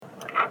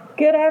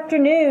Good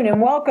afternoon and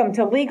welcome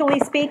to Legally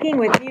Speaking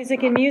with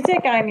Musick and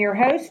Musick. I'm your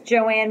host,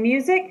 JoAnne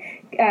Musick,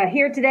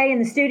 here today in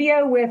the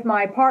studio with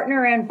my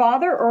partner and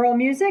father, Earl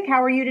Musick.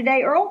 How are you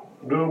today, Earl?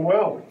 Doing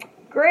well.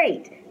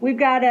 Great. We've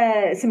got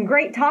some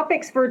great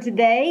topics for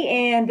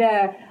today and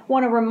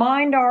want to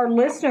remind our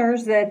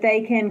listeners that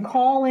they can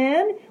call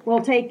in.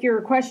 We'll take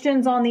your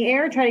questions on the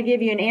air, try to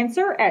give you an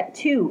answer at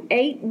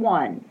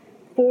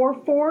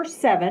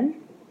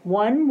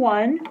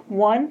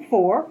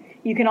 281-447-1114.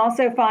 You can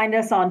also find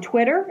us on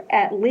Twitter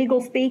at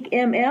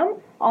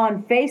LegalSpeakMM,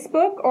 on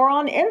Facebook, or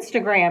on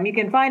Instagram. You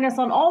can find us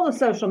on all the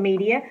social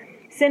media.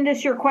 Send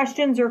us your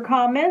questions or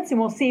comments, and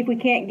we'll see if we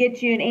can't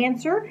get you an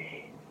answer.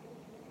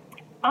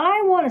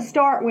 I want to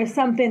start with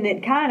something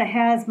that kind of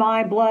has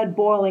my blood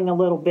boiling a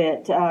little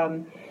bit.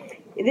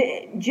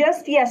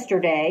 Just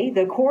yesterday,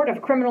 the Court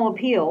of Criminal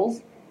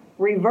Appeals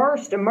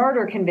reversed a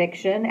murder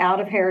conviction out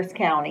of Harris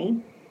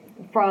County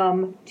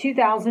from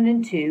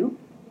 2002.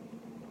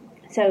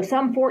 So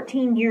some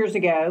 14 years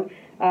ago,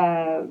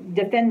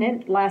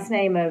 defendant, last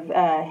name of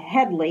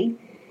Headley,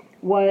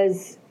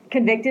 was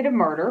convicted of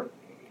murder.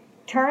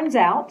 Turns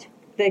out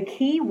the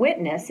key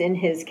witness in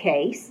his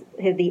case,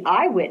 the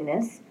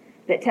eyewitness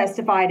that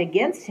testified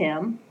against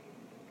him,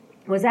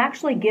 was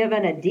actually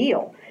given a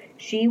deal.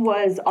 She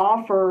was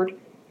offered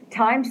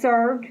time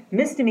served,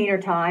 misdemeanor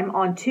time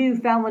on 2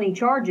 felony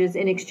charges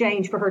in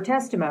exchange for her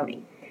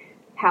testimony.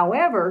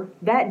 However,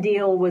 that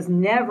deal was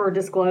never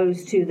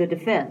disclosed to the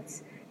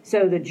defense.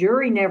 So the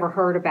jury never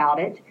heard about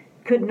it,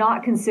 could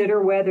not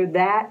consider whether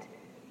that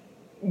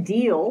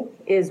deal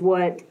is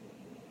what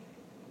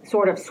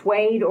sort of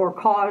swayed or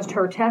caused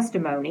her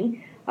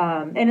testimony.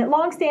 And a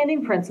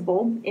longstanding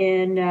principle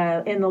in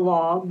the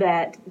law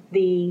that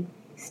the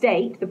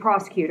state, the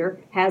prosecutor,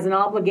 has an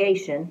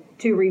obligation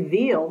to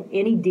reveal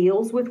any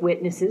deals with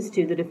witnesses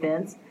to the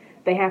defense.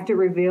 They have to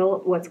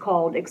reveal what's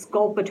called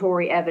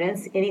exculpatory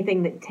evidence,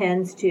 anything that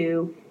tends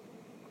to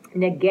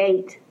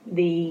negate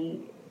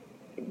the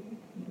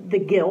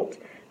guilt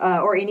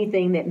or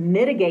anything that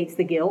mitigates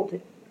the guilt.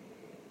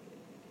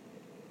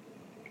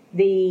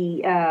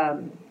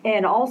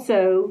 And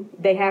also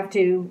they have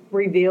to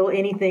reveal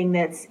anything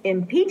that's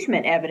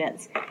impeachment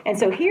evidence. And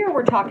so here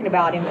we're talking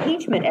about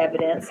impeachment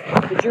evidence.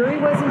 The jury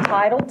was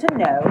entitled to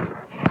know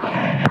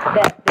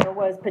that there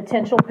was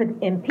potential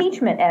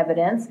impeachment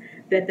evidence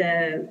that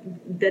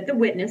the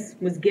witness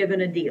was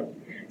given a deal.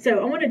 So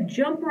I want to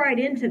jump right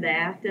into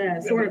that,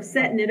 sort of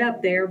setting it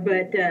up there,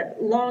 but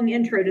long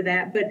intro to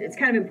that, but it's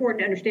kind of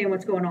important to understand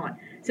what's going on.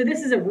 So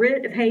this is a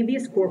writ of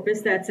habeas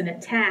corpus. That's an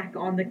attack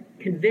on the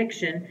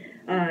conviction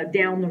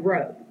down the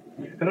road.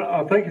 And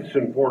I think it's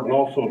important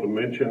also to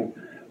mention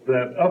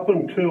that up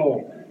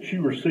until she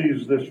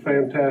receives this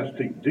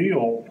fantastic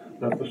deal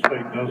that the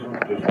state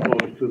doesn't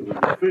disclose to the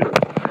defense,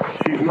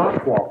 she's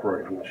not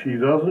cooperating. She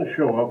doesn't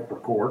show up for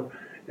court,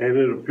 and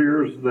it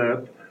appears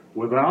that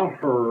without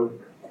her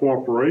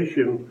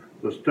cooperation,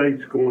 the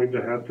state's going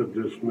to have to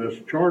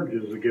dismiss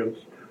charges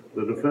against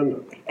the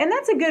defendant. And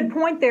that's a good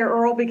point there,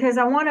 Earl, because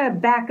I want to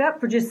back up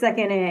for just a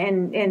second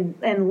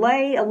and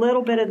lay a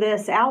little bit of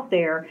this out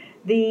there.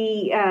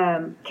 The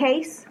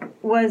case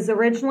was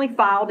originally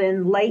filed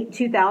in late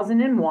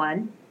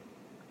 2001.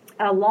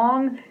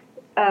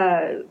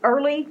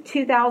 Early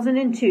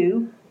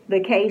 2002, the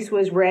case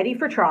was ready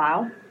for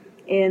trial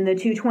in the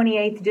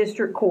 228th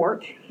District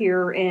Court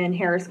here in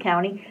Harris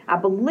County. I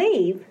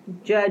believe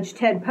Judge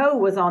Ted Poe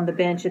was on the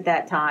bench at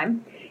that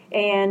time,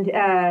 and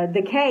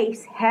the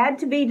case had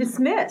to be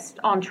dismissed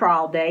on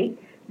trial date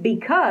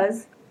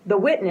because the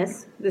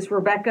witness, this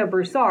Rebecca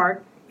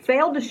Broussard,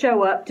 failed to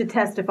show up to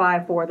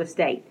testify for the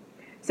state.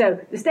 So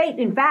the state,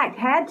 in fact,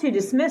 had to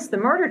dismiss the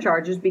murder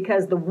charges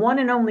because the one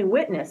and only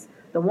witness,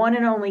 the one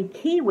and only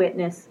key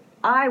witness,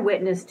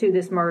 eyewitness to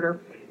this murder,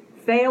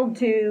 failed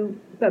to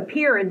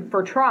appear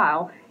for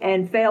trial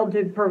and failed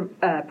to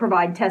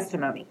provide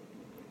testimony.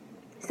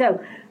 So,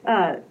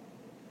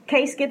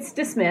 case gets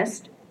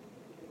dismissed.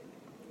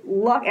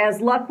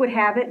 As luck would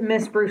have it,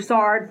 Miss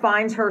Broussard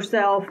finds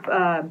herself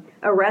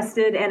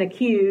arrested and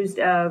accused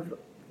of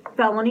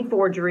felony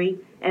forgery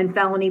and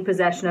felony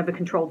possession of a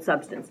controlled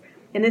substance.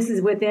 And this is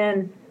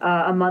within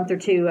a month or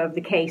two of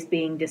the case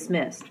being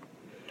dismissed.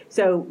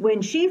 So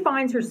when she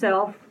finds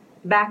herself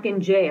back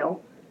in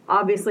jail,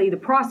 obviously the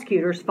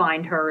prosecutors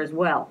find her as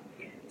well.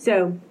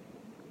 So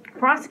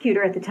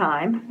prosecutor at the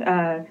time,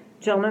 a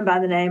gentleman by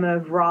the name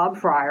of Rob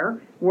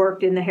Fryer,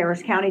 worked in the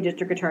Harris County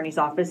District Attorney's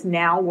Office,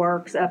 now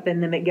works up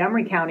in the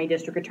Montgomery County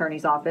District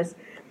Attorney's Office,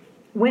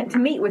 went to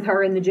meet with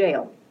her in the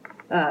jail,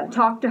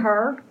 talked to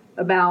her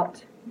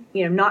about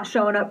not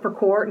showing up for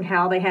court and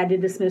how they had to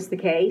dismiss the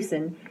case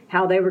and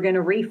how they were going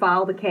to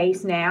refile the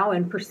case now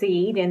and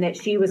proceed, and that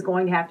she was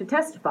going to have to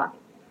testify.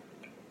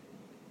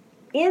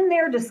 In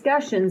their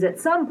discussions at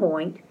some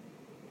point,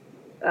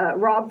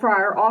 Rob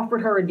Fryer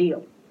offered her a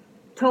deal,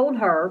 told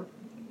her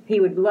he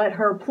would let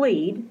her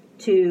plead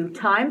to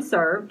time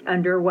served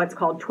under what's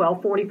called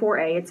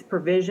 1244A. It's a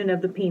provision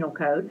of the penal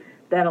code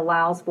that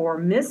allows for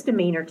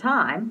misdemeanor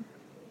time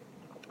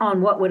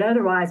on what would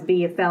otherwise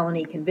be a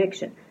felony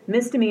conviction.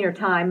 Misdemeanor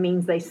time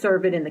means they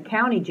serve it in the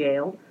county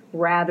jail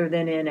rather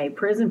than in a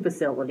prison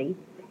facility,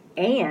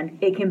 and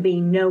it can be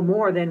no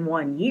more than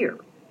 1 year.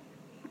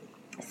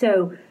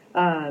 So,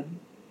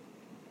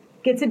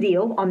 gets a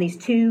deal on these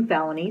 2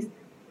 felonies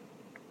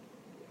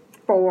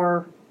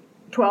for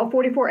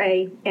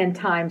 1244A and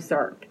time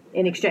served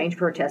in exchange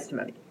for her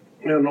testimony.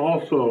 And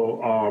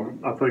also,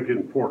 I think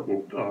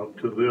important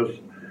to this,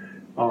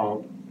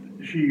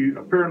 she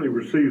apparently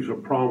receives a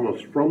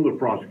promise from the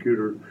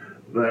prosecutor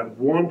that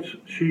once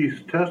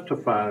she's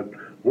testified,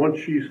 once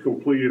she's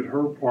completed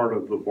her part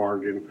of the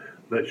bargain,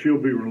 that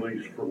she'll be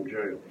released from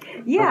jail.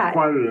 Yeah. That's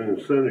quite an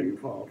incentive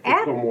for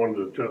someone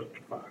to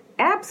testify.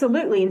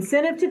 Absolutely.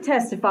 Incentive to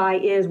testify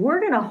is we're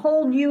going to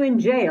hold you in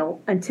jail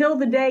until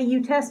the day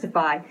you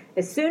testify.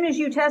 As soon as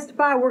you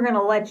testify, we're going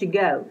to let you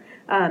go.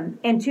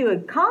 And to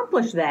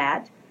accomplish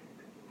that,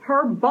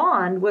 her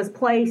bond was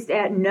placed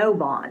at no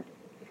bond.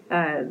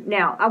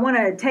 Now, I want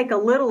to take a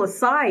little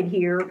aside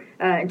here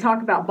and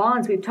talk about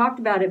bonds. We've talked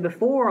about it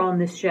before on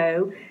this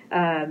show,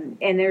 and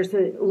there's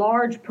a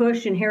large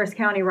push in Harris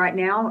County right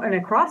now and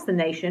across the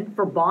nation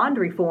for bond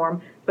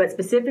reform, but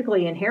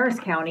specifically in Harris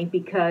County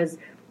because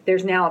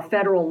there's now a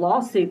federal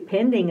lawsuit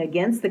pending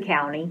against the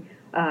county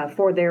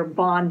for their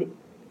bond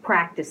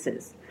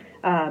practices.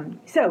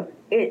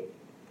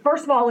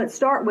 First of all, let's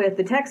start with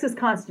the Texas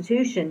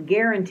Constitution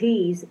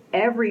guarantees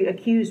every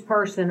accused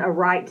person a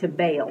right to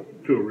bail.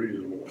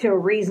 To a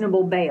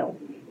reasonable bail.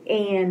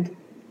 And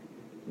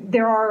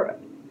there are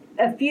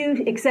a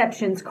few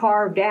exceptions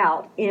carved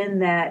out in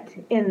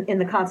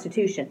the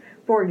Constitution.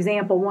 For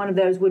example, one of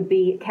those would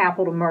be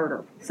capital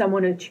murder.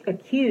 Someone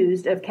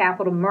accused of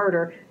capital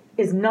murder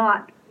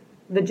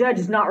the judge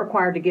is not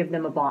required to give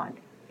them a bond.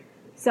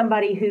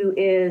 Somebody who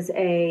is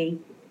a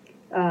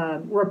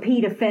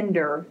repeat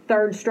offender,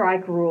 third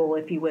strike rule,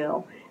 if you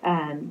will,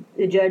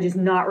 the judge is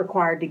not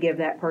required to give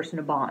that person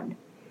a bond.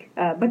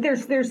 But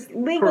there's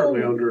legal...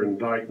 Currently under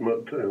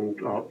indictment and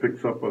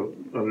picks up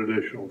an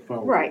additional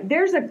felony. Right.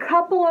 There's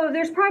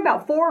probably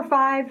about 4 or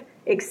 5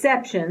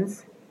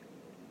 exceptions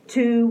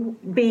to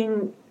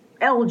being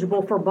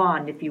eligible for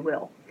bond, if you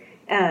will.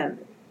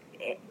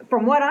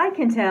 From what I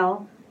can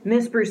tell,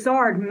 Ms.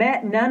 Broussard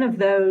met none of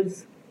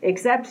those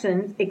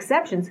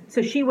exceptions,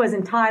 so she was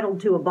entitled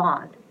to a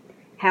bond.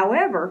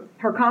 However,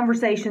 her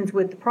conversations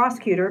with the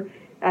prosecutor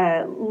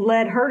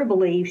led her to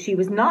believe she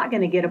was not going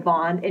to get a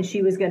bond and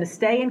she was going to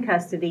stay in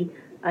custody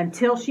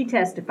until she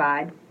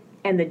testified.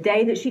 And the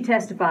day that she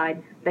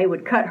testified, they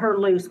would cut her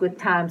loose with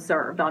time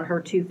served on her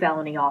 2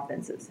 felony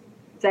offenses.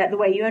 Is that the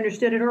way you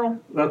understood it, Earl?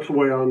 That's the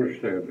way I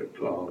understand it.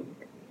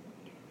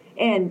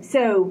 And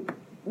so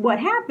what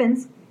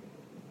happens,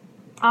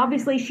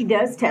 obviously she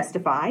does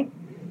testify.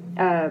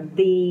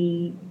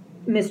 Mr.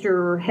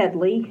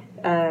 Headley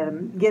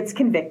gets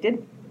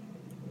convicted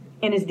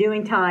and is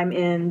doing time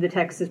in the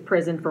Texas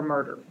prison for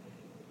murder.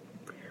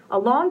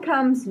 Along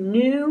comes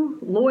new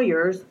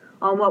lawyers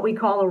on what we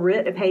call a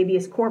writ of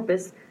habeas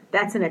corpus.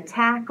 That's an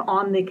attack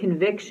on the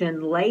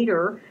conviction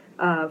later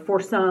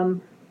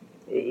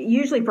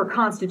usually for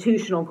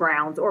constitutional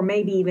grounds or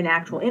maybe even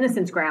actual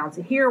innocence grounds.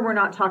 Here we're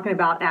not talking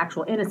about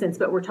actual innocence,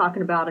 but we're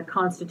talking about a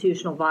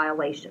constitutional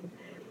violation.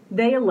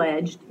 They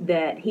alleged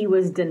that he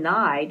was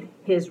denied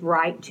his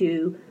right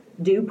to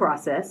due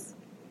process,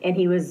 and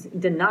he was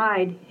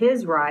denied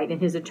his right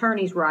and his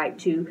attorney's right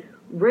to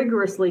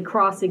rigorously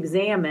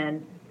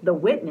cross-examine the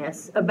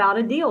witness about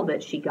a deal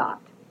that she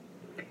got.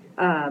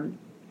 And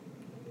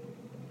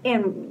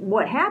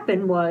what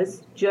happened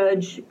was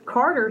Judge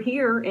Carter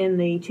here in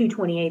the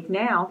 228th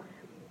now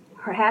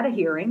had a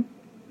hearing.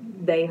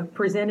 They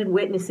presented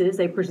witnesses,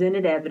 they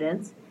presented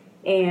evidence,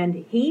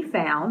 and he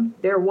found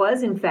there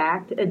was, in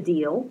fact, a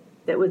deal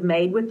that was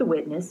made with the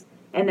witness,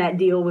 and that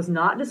deal was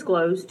not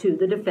disclosed to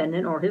the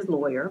defendant or his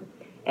lawyer,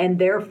 and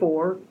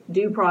therefore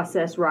due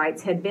process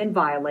rights had been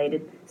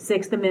violated.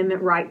 Sixth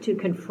Amendment right to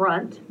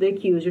confront the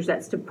accusers,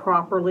 that's to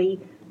properly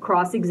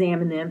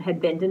cross-examine them,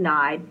 had been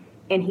denied,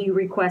 and he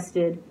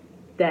requested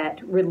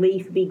that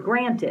relief be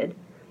granted,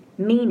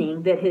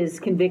 meaning that his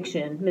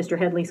conviction, Mr.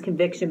 Headley's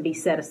conviction, be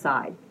set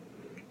aside.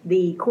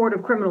 The Court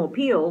of Criminal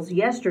Appeals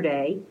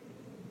yesterday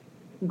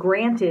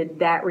granted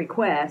that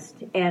request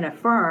and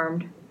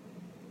affirmed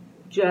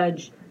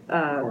Judge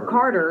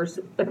Carter's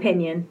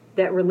opinion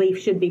that relief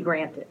should be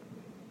granted.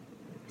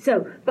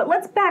 But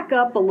let's back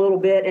up a little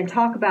bit and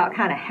talk about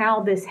kind of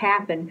how this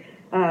happened,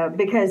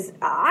 because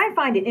I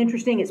find it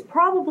interesting. It's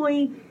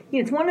probably,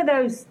 it's one of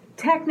those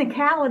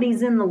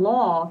technicalities in the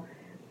law,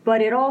 but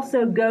it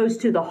also goes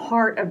to the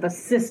heart of the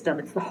system.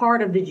 It's the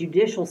heart of the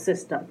judicial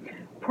system.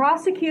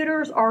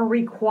 Prosecutors are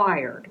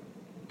required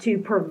to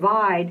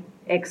provide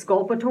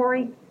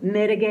exculpatory,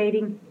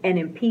 mitigating, and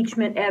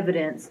impeachment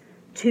evidence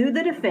to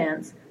the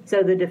defense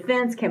so the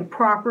defense can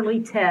properly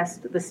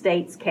test the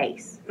state's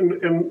case.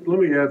 And let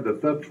me add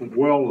that that's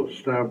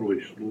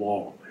well-established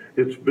law.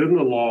 It's been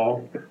the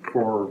law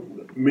for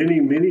many,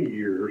 many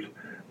years,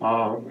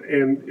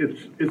 and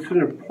it's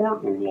an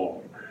important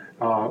law.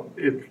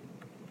 It's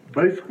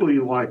basically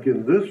like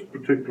in this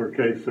particular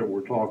case that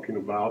we're talking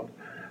about,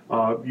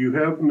 You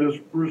have Miss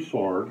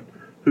Broussard,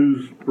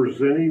 who's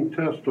presenting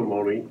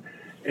testimony,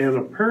 and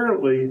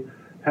apparently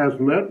has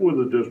met with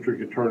the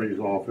district attorney's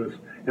office,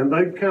 and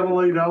they've kind of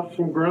laid out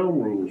some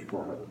ground rules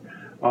for her.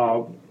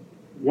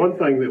 One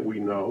thing that we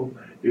know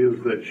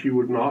is that she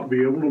would not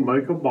be able to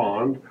make a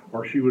bond,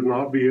 or she would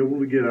not be able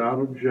to get out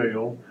of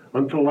jail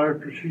until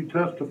after she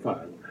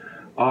testified.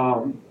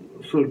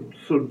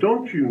 So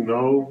don't you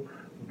know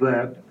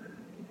that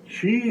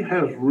she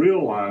has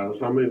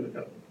realized, I mean,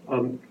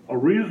 a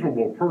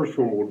reasonable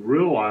person would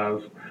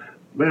realize,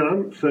 man,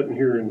 I'm sitting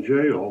here in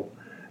jail,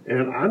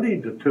 and I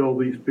need to tell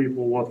these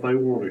people what they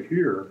want to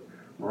hear,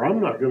 or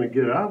I'm not going to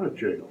get out of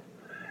jail.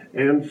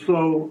 And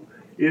so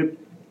it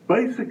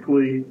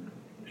basically,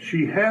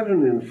 she had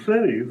an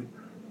incentive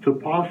to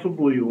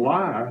possibly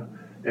lie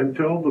and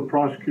tell the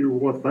prosecutor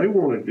what they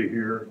wanted to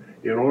hear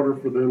in order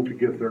for them to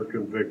get their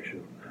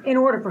conviction. In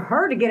order for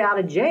her to get out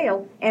of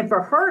jail and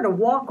for her to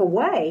walk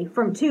away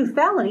from 2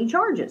 felony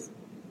charges.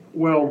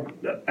 Well,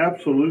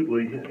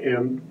 absolutely.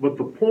 But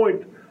the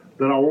point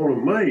that I want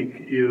to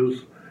make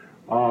is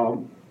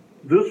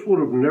this would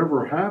have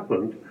never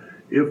happened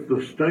if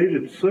the state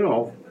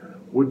itself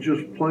would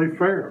just play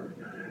fair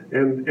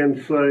and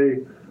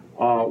say,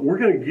 we're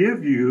going to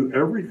give you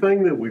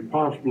everything that we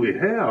possibly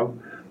have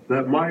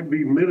that might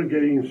be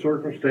mitigating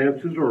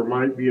circumstances or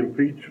might be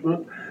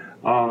impeachment.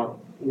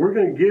 We're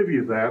going to give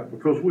you that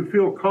because we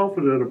feel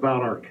confident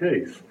about our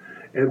case,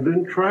 and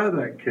then try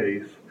that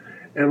case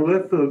and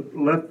let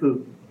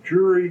the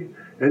jury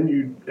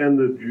and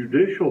the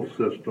judicial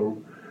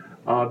system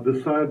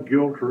decide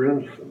guilt or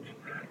innocence,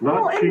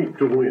 not cheat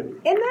to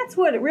win. And that's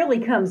what it really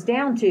comes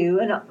down to.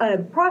 And a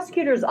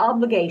prosecutor's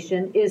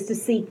obligation is to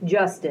seek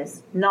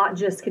justice, not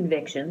just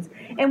convictions.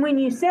 And when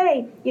you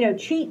say,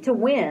 cheat to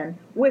win,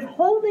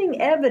 withholding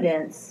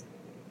evidence,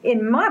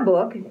 in my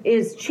book,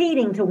 is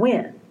cheating to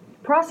win.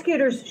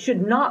 Prosecutors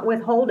should not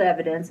withhold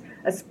evidence,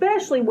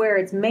 especially where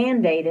it's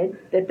mandated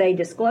that they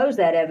disclose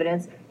that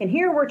evidence. And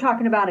here we're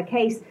talking about a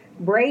case,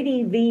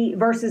 Brady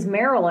versus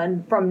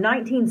Maryland from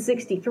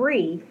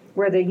 1963,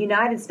 where the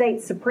United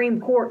States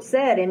Supreme Court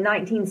said in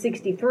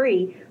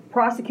 1963,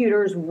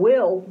 prosecutors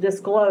will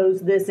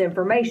disclose this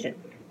information.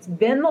 It's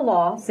been the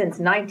law since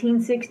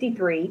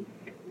 1963.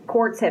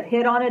 Courts have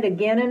hit on it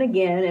again and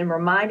again and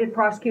reminded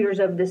prosecutors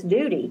of this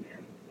duty.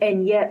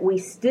 And yet we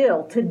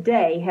still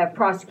today have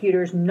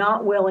prosecutors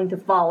not willing to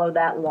follow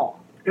that law.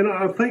 And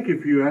I think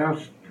if you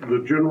ask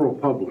the general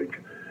public,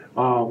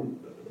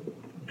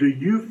 do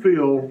you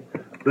feel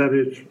that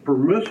it's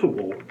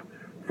permissible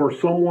for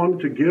someone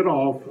to get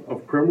off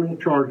of criminal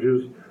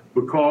charges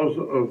because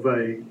of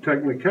a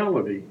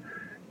technicality?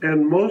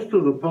 And most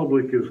of the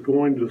public is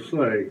going to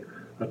say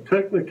a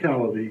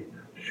technicality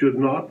should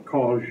not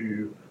cause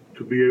you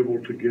to be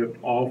able to get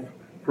off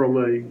from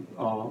a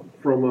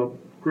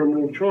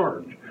criminal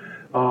charge.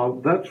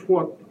 That's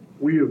what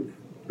we have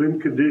been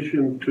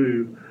conditioned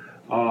to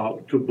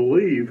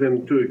believe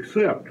and to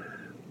accept.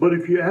 But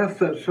if you ask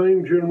that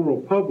same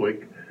general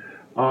public,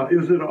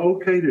 is it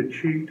okay to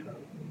cheat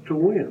to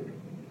win?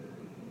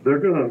 They're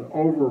going to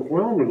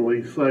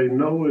overwhelmingly say,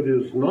 no, it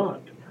is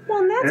not.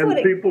 Well,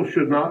 and people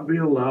should not be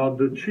allowed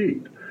to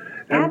cheat.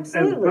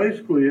 Absolutely. And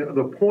basically,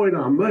 the point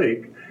I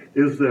make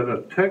is that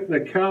a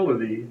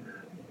technicality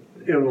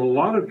in a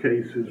lot of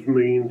cases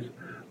means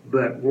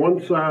that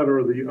one side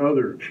or the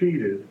other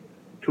cheated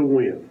to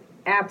win.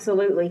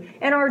 Absolutely.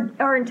 And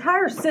our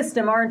entire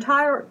system, our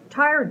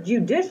entire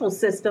judicial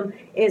system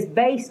is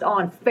based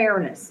on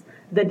fairness.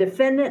 The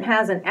defendant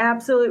has an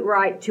absolute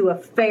right to a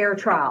fair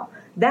trial.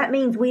 That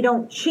means we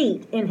don't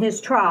cheat in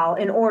his trial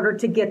in order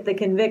to get the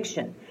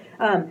conviction.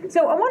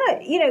 So I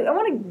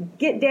want to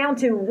get down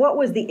to what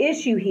was the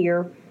issue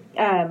here.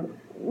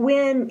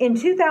 When in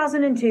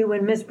 2002,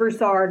 when Miss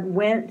Broussard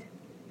went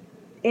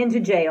into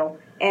jail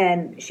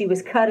and she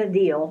was cut a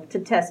deal to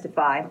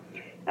testify,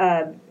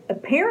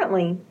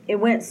 apparently it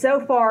went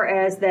so far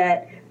as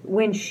that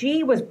when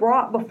she was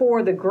brought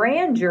before the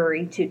grand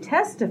jury to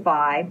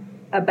testify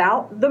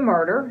about the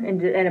murder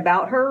and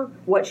about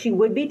what she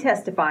would be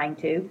testifying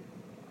to,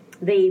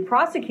 the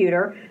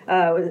prosecutor,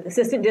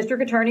 Assistant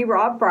District Attorney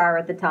Rob Fryer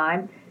at the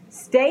time,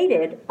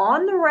 stated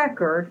on the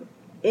record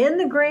in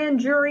the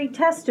grand jury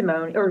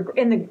testimony, or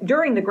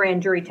during the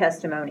grand jury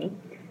testimony,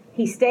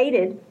 he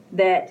stated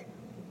that,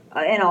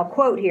 and I'll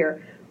quote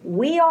here,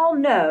 "We all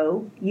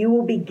know you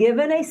will be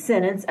given a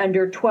sentence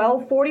under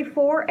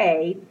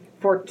 1244A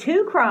for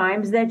 2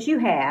 crimes that you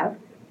have,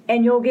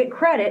 and you'll get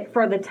credit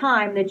for the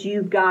time that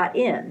you've got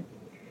in."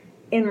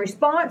 In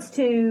response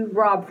to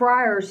Rob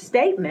Fryer's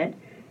statement,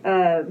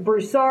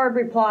 Broussard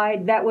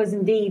replied that was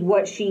indeed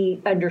what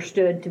she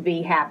understood to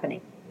be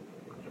happening.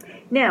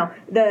 Now,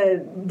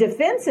 the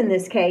defense in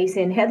this case,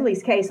 in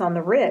Headley's case on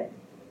the writ,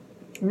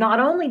 not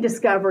only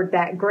discovered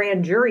that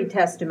grand jury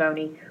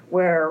testimony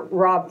where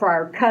Rob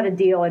Fryer cut a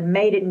deal and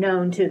made it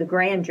known to the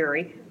grand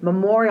jury,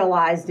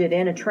 memorialized it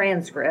in a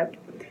transcript,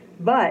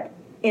 but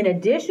in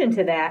addition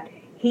to that,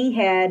 he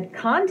had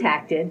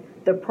contacted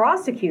the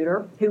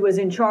prosecutor who was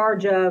in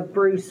charge of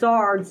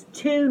Broussard's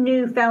 2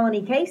 new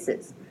felony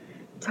cases,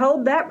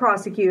 told that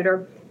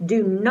prosecutor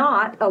do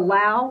not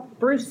allow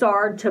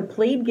Broussard to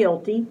plead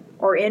guilty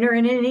or enter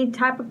in any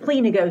type of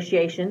plea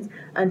negotiations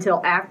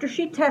until after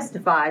she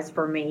testifies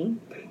for me,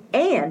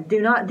 and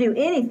do not do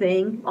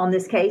anything on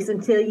this case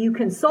until you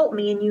consult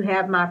me and you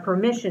have my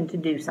permission to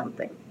do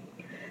something.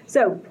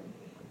 So,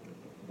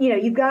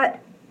 you've got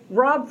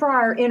Rob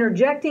Fryer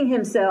interjecting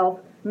himself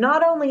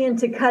not only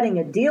into cutting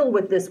a deal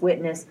with this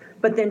witness,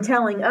 but then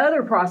telling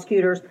other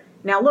prosecutors,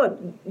 now look,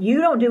 you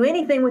don't do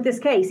anything with this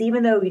case,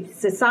 even though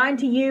it's assigned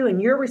to you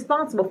and you're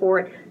responsible for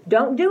it.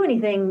 Don't do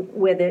anything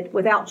with it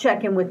without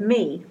checking with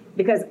me,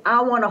 because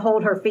I want to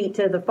hold her feet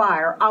to the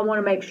fire. I want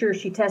to make sure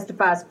she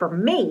testifies for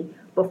me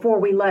before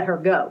we let her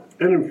go.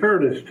 And in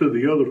fairness to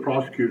the other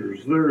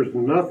prosecutors, there is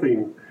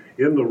nothing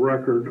in the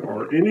record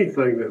or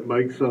anything that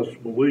makes us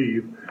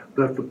believe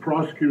that the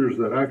prosecutors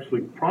that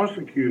actually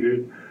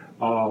prosecuted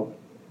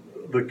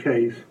the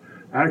case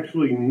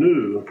actually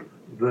knew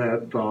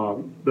that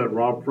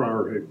Rob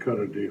Fryer had cut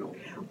a deal.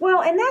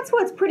 Well, and that's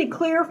what's pretty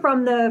clear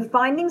from the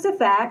findings of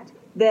fact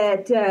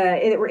that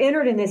were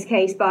entered in this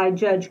case by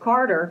Judge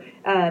Carter.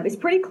 It's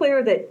pretty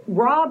clear that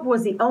Rob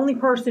was the only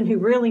person who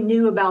really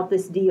knew about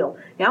this deal.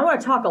 Now, I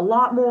want to talk a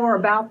lot more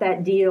about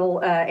that deal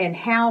and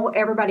how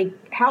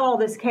all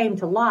this came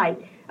to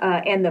light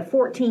and the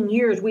 14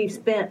 years we've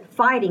spent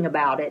fighting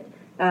about it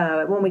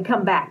when we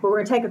come back. But we're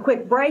going to take a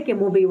quick break, and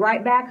we'll be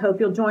right back. Hope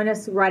you'll join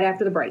us right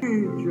after the break.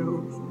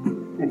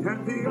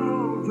 At the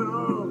altar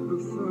of the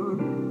sun,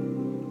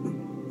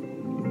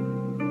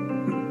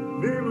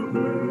 they were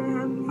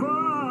praying for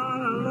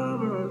a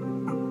lover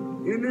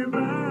in the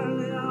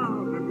valley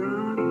of the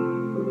gun.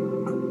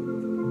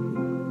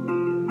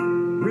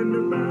 When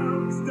the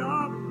bell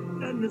stopped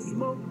and the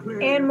smoke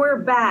cleared. And we're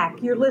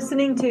back. You're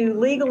listening to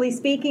Legally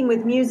Speaking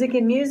with Musick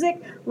and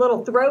Musick.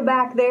 Little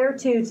throwback there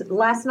to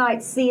last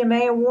night's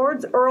CMA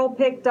Awards. Earl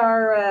picked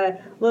our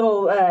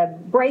little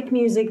break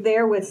music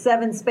there with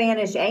 7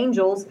 Spanish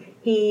Angels.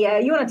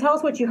 You want to tell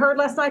us what you heard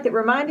last night that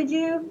reminded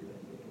you?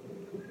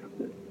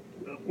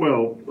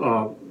 Well,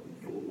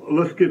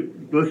 let's get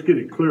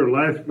it clear.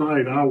 Last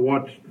night I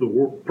watched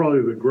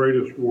probably the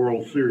greatest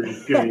World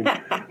Series game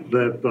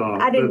that's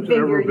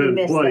ever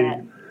been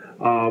played.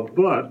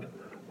 But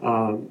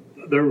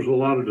there was a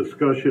lot of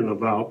discussion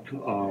about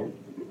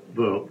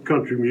the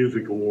Country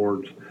Music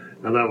Awards,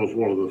 and that was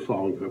one of the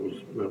songs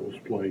that was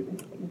played.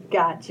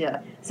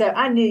 Gotcha. So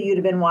I knew you'd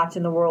have been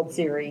watching the World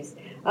Series.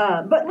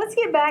 But let's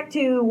get back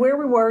to where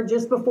we were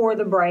just before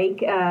the break,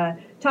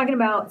 talking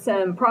about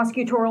some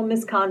prosecutorial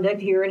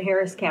misconduct here in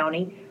Harris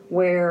County,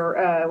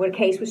 where when a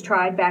case was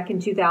tried back in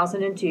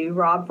 2002,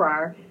 Rob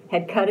Fryer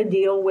had cut a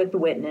deal with the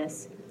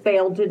witness,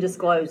 failed to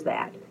disclose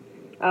that.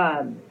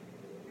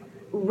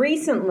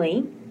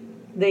 Recently,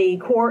 the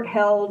court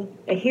held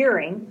a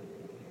hearing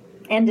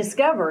and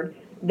discovered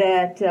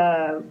that,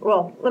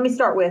 let me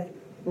start with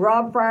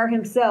Rob Fryer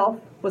himself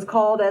was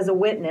called as a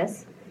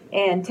witness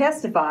and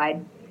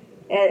testified.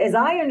 As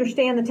I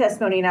understand the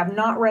testimony, and I've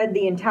not read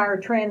the entire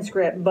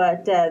transcript,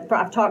 but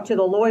I've talked to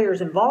the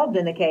lawyers involved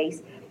in the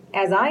case.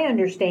 As I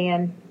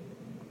understand,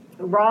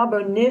 Rob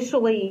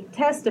initially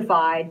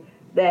testified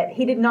that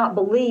he did not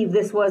believe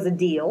this was a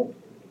deal,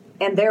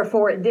 and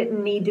therefore it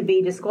didn't need to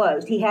be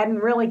disclosed. He hadn't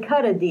really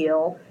cut a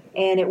deal,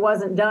 and it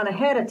wasn't done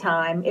ahead of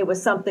time. It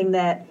was something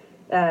that,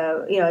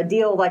 a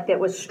deal like that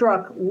was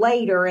struck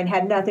later and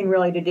had nothing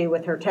really to do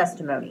with her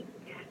testimony.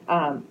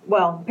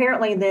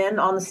 Apparently then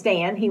on the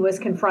stand, he was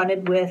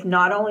confronted with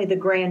not only the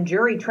grand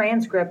jury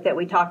transcript that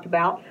we talked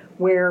about,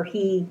 where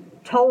he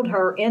told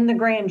her in the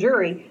grand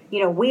jury,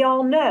 we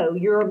all know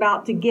you're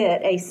about to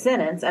get a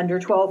sentence under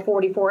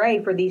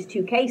 1244A for these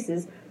 2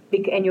 cases,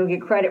 and you'll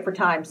get credit for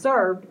time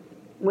served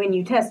when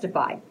you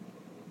testify.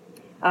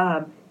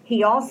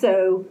 He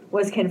also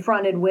was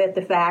confronted with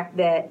the fact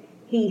that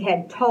he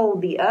had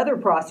told the other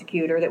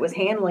prosecutor that was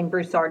handling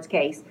Broussard's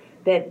case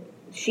that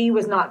she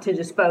was not to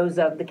dispose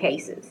of the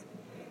cases.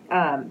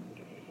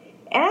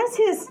 As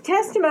his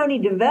testimony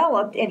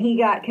developed and he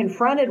got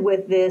confronted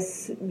with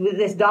this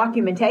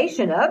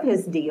documentation of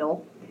his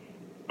deal,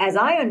 as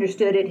I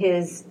understood it,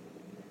 his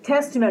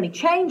testimony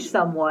changed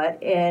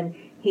somewhat, and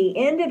he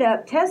ended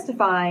up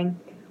testifying,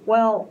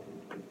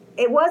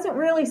 it wasn't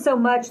really so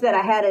much that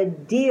I had a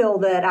deal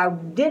that I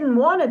didn't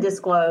want to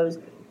disclose.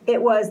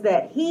 It was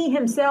that he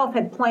himself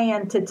had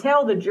planned to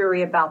tell the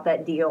jury about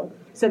that deal,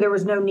 so there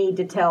was no need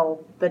to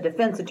tell the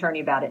defense attorney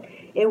about it.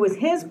 It was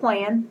his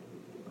plan,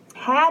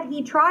 had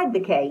he tried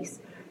the case,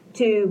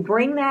 to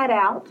bring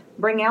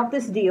out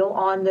this deal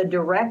on the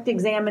direct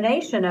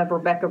examination of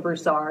Rebecca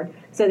Broussard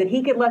so that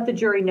he could let the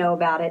jury know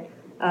about it,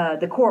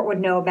 the court would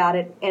know about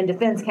it, and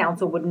defense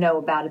counsel would know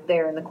about it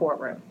there in the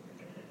courtroom.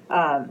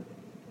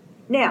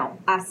 Now,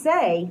 I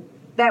say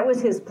that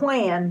was his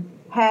plan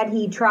had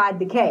he tried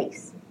the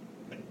case.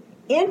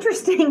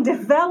 Interesting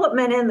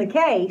development in the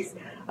case.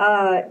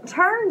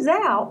 Turns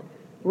out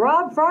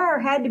Rob Fryer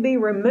had to be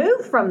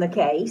removed from the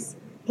case.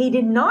 He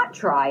did not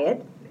try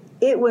it.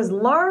 It was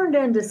learned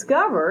and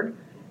discovered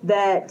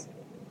that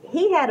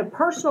he had a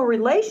personal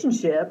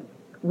relationship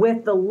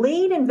with the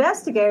lead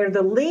investigator,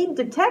 the lead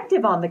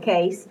detective on the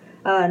case,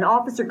 and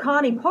Officer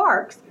Connie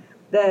Parks,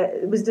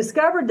 it was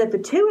discovered that the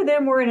two of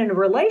them were in a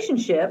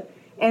relationship,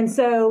 and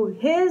so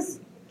his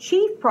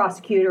chief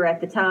prosecutor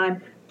at the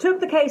time took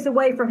the case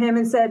away from him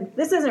and said,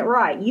 this isn't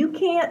right. You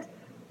can't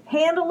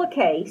handle a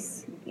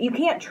case, you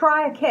can't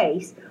try a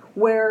case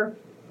where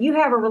you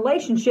have a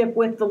relationship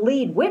with the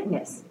lead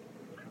witness.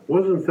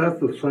 Wasn't that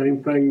the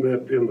same thing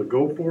that in the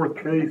Goforth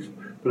case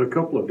that a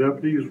couple of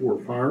deputies were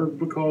fired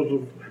because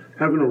of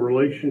having a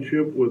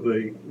relationship with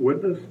a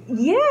witness?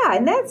 Yeah,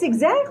 and that's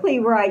exactly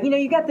right.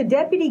 You got the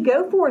Deputy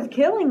Goforth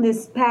killing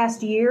this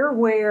past year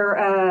where,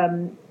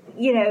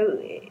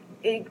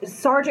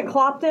 Sergeant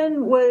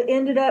Clopton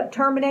ended up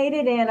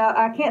terminated, and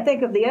I can't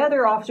think of the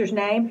other officer's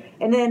name,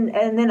 and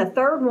then a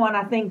third one,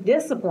 I think,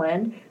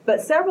 disciplined. But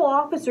several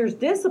officers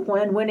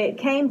disciplined when it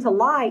came to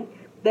light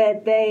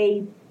that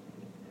they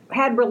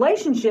had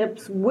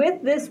relationships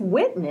with this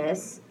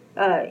witness,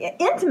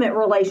 intimate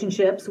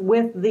relationships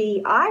with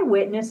the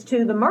eyewitness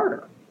to the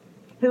murder,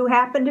 who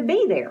happened to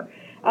be there.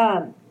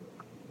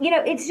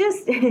 It's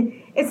just,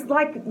 it's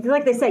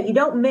like they say, you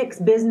don't mix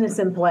business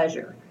and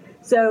pleasure.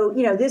 So,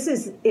 this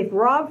is, if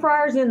Rob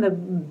Fryer's in the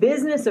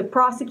business of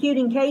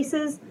prosecuting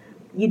cases,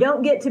 you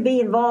don't get to be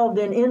involved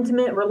in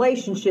intimate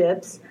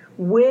relationships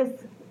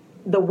with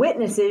the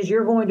witnesses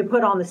you're going to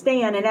put on the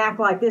stand and act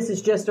like this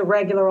is just a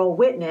regular old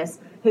witness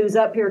who's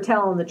up here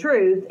telling the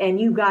truth and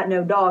you've got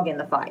no dog in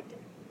the fight,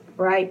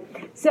 right?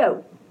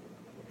 So,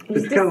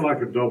 it's kind of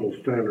like a double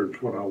standard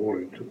is what I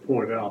wanted to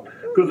point out,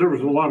 because there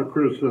was a lot of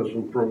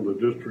criticism from the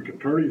district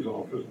attorney's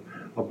office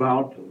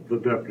about the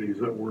deputies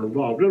that were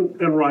involved,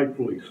 and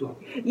rightfully so.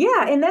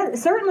 Yeah, and that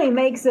certainly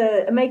make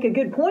a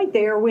good point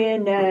there.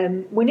 When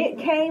it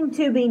came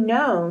to be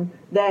known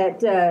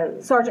that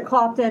Sergeant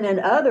Clopton and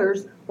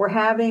others were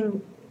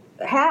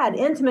had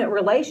intimate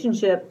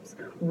relationships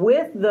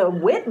with the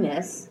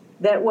witness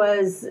that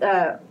was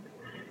the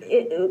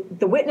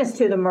witness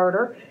to the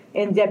murder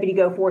in Deputy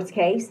Goforth's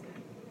case.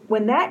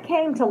 When that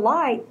came to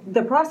light,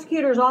 the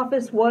prosecutor's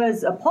office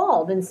was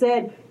appalled and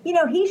said,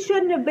 he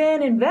shouldn't have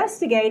been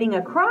investigating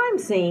a crime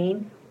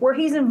scene where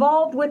he's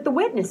involved with the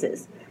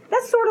witnesses.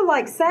 That's sort of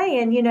like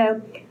saying,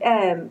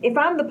 if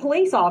I'm the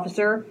police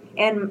officer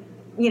and,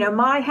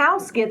 my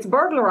house gets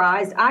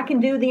burglarized, I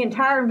can do the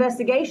entire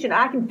investigation.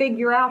 I can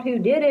figure out who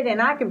did it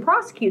and I can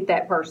prosecute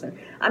that person.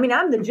 I mean,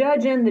 I'm the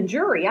judge and the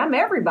jury. I'm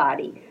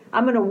everybody.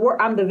 I'm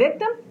the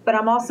victim, but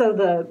I'm also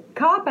the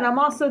cop and I'm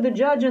also the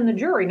judge and the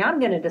jury, and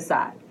I'm going to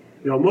decide.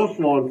 Most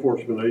law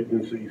enforcement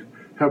agencies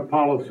have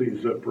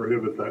policies that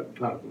prohibit that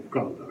type of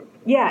conduct.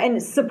 Yeah,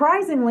 and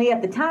surprisingly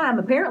at the time,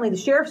 apparently the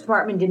Sheriff's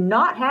Department did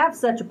not have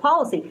such a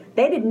policy.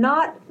 They did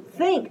not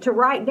think to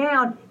write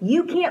down,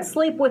 you can't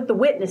sleep with the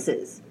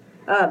witnesses.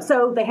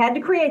 So they had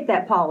to create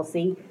that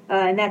policy,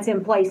 and that's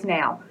in place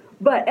now.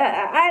 But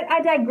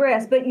I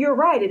digress, but you're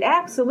right, it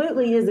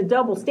absolutely is a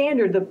double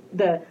standard.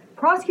 The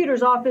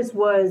prosecutor's office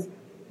was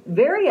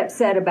very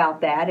upset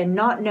about that and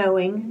not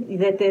knowing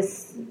that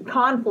this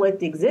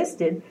conflict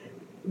existed.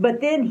 But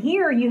then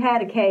here you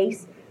had a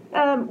case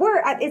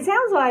where it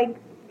sounds like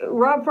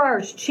Rob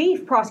Fryer's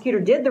chief prosecutor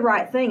did the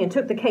right thing and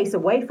took the case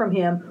away from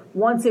him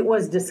once it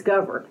was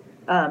discovered.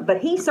 But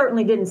he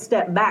certainly didn't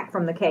step back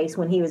from the case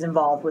when he was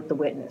involved with the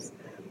witness.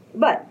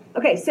 But,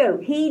 okay, so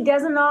he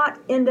does not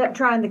end up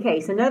trying the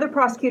case. Another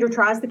prosecutor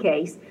tries the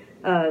case.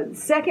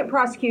 Second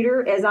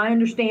prosecutor, as I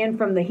understand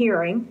from the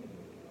hearing,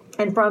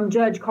 and from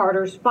Judge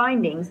Carter's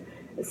findings,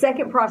 the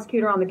second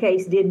prosecutor on the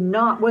case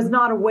was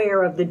not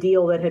aware of the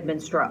deal that had been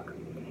struck.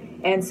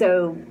 And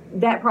so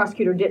that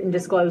prosecutor didn't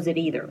disclose it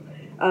either.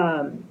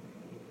 I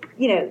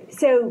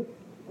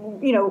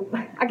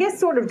guess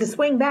sort of to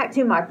swing back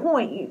to my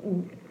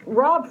point,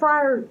 Rob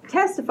Fryer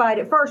testified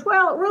at first,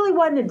 well, it really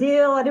wasn't a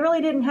deal. I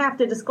really didn't have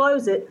to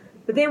disclose it.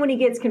 But then when he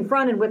gets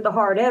confronted with the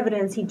hard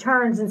evidence, he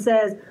turns and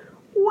says,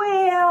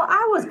 well,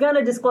 I was going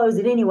to disclose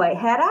it anyway.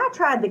 Had I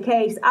tried the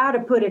case, I'd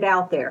have put it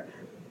out there.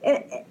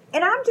 And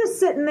I'm just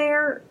sitting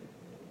there,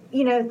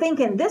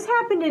 thinking, this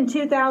happened in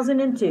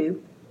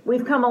 2002.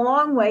 We've come a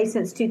long way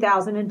since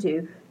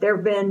 2002. There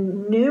have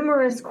been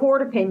numerous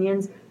court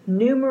opinions,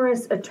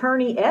 numerous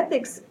attorney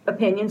ethics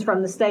opinions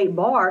from the state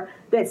bar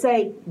that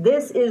say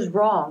this is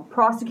wrong.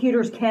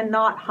 Prosecutors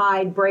cannot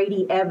hide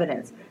Brady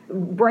evidence.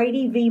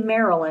 Brady v.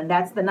 Maryland,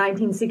 that's the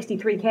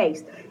 1963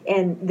 case.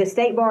 And the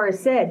state bar has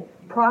said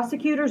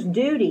prosecutors'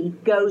 duty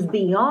goes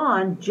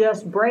beyond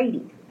just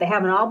Brady. They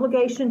have an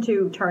obligation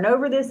to turn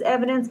over this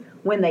evidence.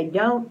 When they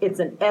don't, it's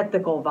an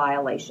ethical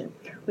violation.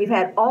 We've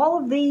had all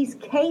of these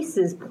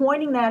cases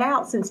pointing that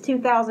out since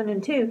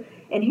 2002,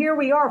 and here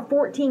we are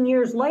 14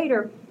 years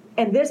later,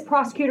 and this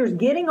prosecutor's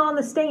getting on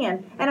the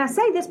stand. And I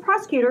say this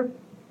prosecutor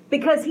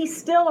because he's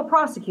still a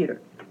prosecutor.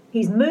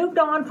 He's moved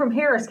on from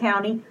Harris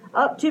County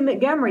up to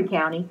Montgomery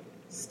County,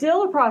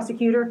 still a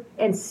prosecutor,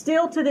 and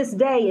still to this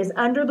day is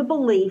under the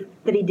belief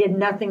that he did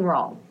nothing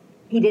wrong.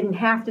 He didn't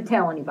have to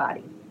tell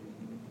anybody.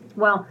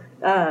 Well,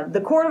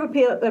 the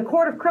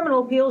Court of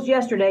Criminal Appeals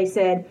yesterday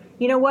said,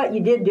 you know what, you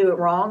did do it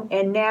wrong,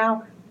 and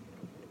now,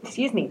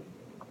 the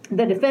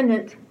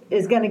defendant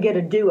is going to get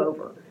a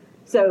do-over.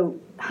 So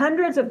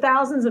hundreds of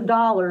thousands of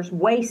dollars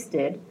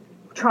wasted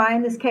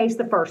trying this case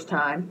the first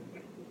time,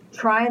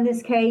 trying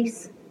this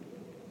case,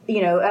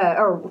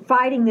 or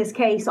fighting this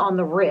case on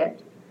the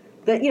writ.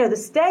 The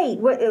state,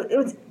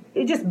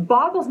 it just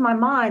boggles my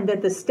mind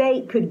that the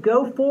state could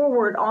go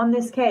forward on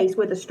this case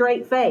with a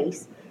straight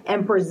face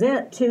and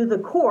present to the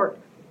court,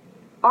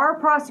 our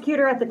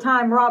prosecutor at the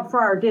time, Rob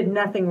Fryer, did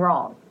nothing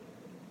wrong.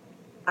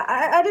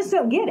 I just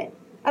don't get it.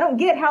 I don't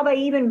get how they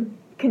even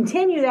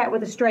continue that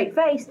with a straight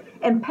face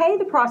and pay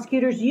the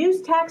prosecutors,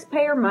 use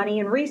taxpayer money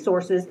and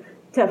resources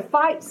to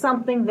fight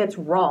something that's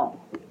wrong.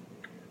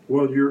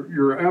 Well,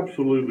 you're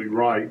absolutely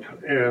right,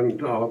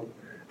 and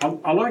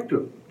I like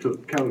to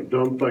kind of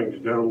dumb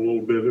things down a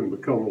little bit and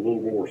become a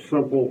little more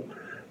simple.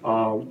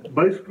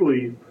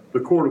 Basically, the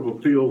Court of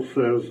Appeals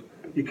says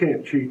you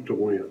can't cheat to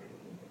win,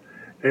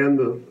 and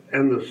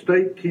the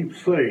state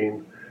keeps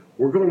saying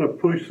we're going to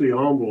push the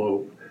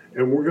envelope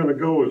and we're going to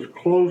go as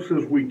close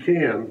as we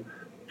can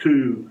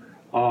to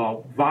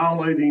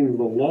violating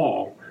the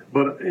law.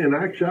 But in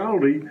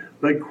actuality,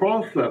 they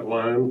cross that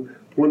line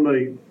when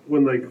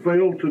they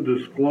fail to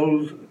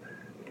disclose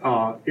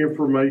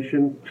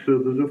information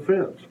to the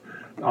defense.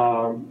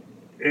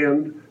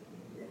 And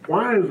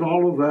why is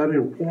all of that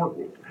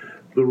important?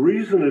 The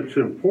reason it's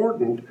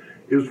important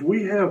is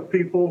we have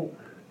people,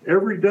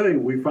 every day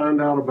we find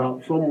out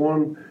about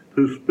someone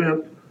who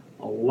spent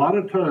a lot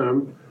of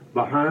time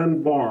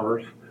behind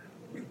bars,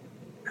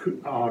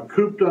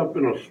 cooped up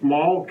in a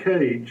small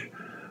cage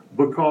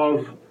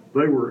because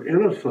they were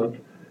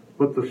innocent,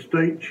 but the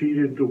state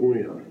cheated to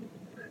win.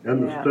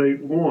 And the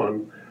state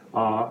won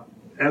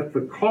at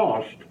the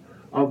cost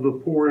of the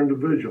poor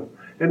individual.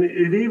 And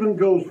it even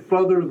goes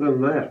further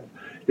than that.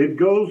 It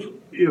goes,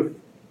 if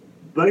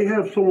they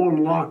have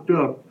someone locked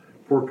up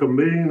for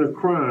committing a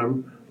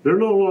crime, they're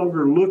no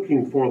longer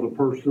looking for the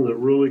person that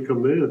really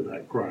committed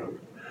that crime.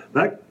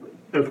 That,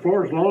 as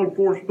far as law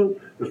enforcement,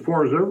 as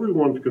far as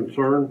everyone's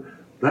concerned,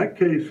 that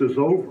case is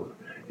over.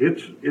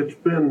 It's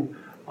been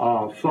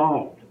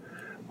solved.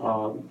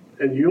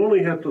 And you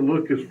only have to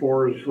look as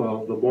far as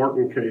the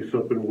Martin case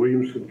up in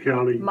Williamson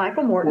County,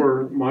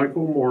 where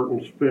Michael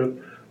Martin spent,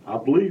 I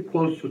believe,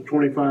 close to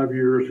 25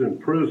 years in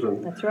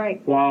prison. That's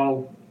right.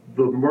 While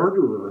the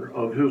murderer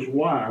of his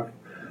wife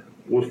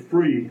was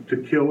free to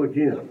kill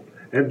again,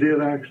 and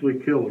did actually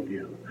kill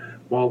again,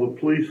 while the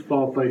police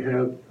thought they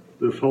had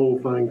this whole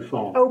thing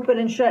solved. Open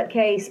and shut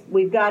case,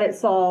 we've got it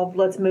solved,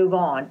 let's move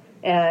on.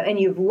 And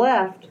you've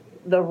left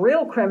the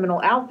real criminal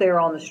out there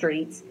on the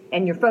streets,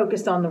 and you're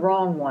focused on the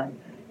wrong one.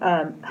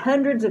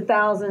 Hundreds of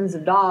thousands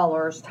of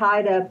dollars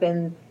tied up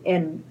in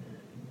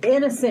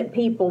innocent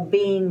people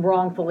being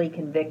wrongfully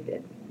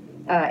convicted,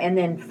 and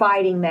then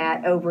fighting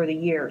that over the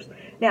years.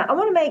 Now, I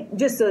want to make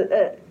just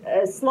a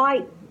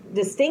slight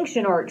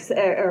distinction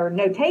or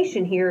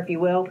notation here, if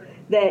you will,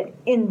 that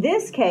in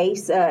this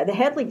case, the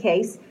Headley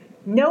case,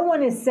 no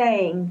one is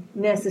saying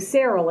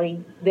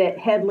necessarily that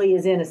Headley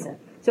is innocent.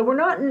 So we're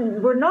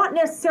not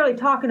necessarily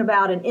talking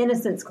about an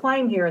innocence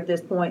claim here at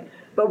this point,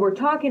 but we're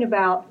talking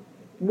about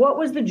what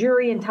was the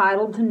jury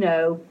entitled to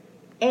know,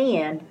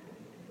 and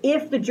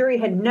if the jury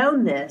had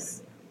known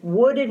this,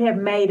 would it have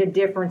made a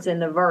difference in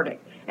the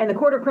verdict? And the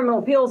Court of Criminal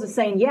Appeals is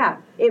saying, yeah,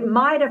 it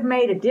might have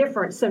made a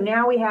difference, so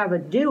now we have a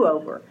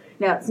do-over.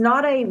 Now, it's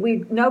not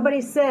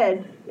nobody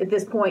said at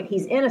this point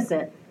he's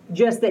innocent,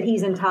 just that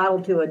he's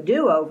entitled to a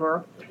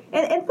do-over.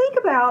 And think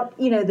about,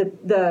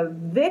 the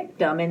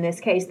victim in this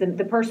case,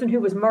 the person who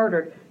was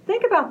murdered.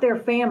 Think about their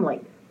family.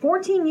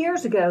 14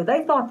 years ago,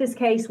 they thought this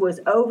case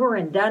was over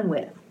and done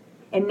with.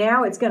 And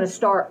now it's going to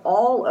start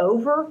all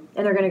over,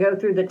 and they're going to go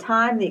through the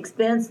time, the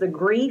expense, the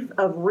grief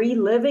of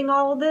reliving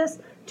all of this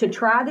to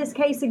try this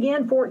case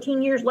again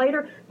 14 years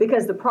later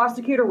because the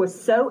prosecutor was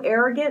so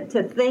arrogant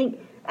to think,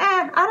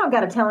 I don't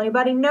got to tell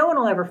anybody. No one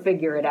will ever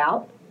figure it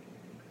out.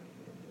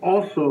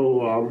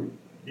 Also,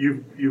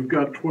 you've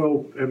got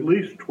at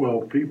least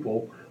 12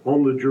 people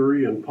on the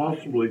jury, and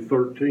possibly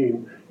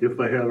 13 if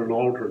they had an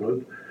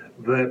alternate,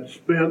 that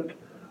spent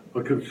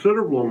a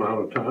considerable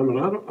amount of time, and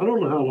I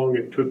don't know how long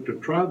it took to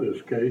try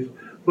this case,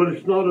 but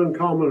it's not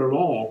uncommon at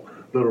all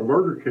that a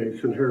murder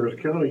case in Harris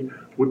County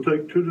would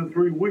take 2 to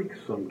 3 weeks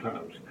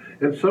sometimes.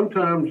 And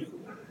sometimes,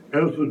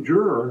 as a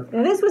juror...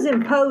 And this was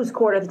in Poe's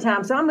court at the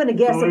time, so I'm going to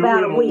guess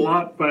about a week. A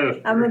lot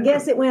faster. I'm going to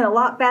guess it went a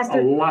lot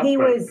faster. He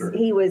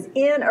was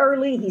in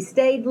early, he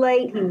stayed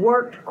late, he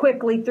worked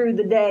quickly through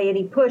the day, and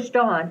he pushed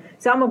on.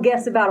 So I'm going to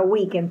guess about a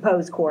week in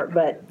Poe's court,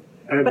 but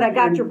I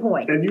got your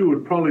point. And you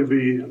would probably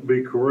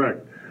be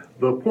correct.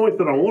 The point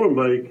that I want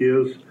to make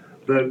is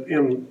that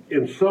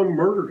in some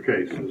murder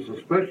cases,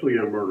 especially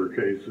in murder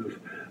cases,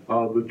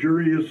 the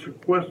jury is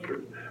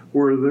sequestered,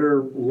 where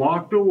they're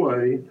locked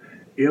away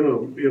in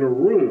a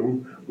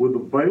room with a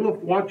bailiff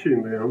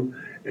watching them,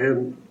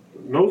 and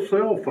no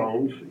cell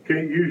phones. You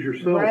can't use your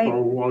cell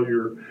phone while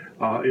you're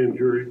in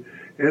jury.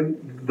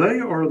 And they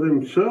are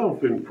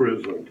themselves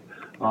imprisoned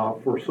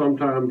for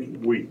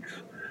sometimes weeks.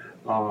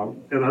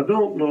 And I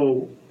don't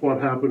know what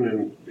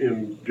happened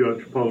in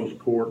Judge Poe's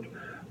court.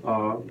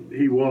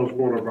 He was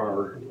one of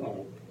our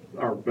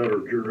our better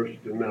jurist,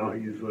 and now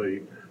he's a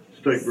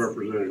state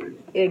representative.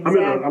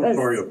 Exactly. I'm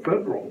sorry, a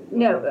federal.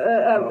 No,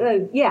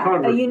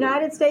 a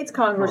United States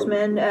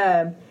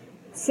Congressman,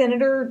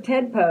 Senator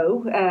Ted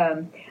Poe.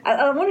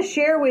 I want to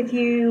share with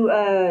you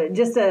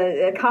just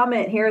a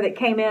comment here that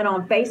came in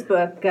on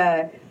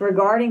Facebook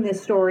regarding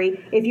this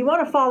story. If you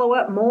want to follow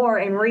up more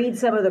and read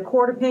some of the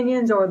court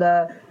opinions or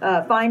the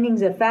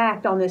findings of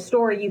fact on this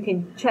story, you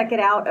can check it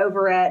out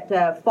over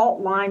at Fault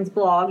Lines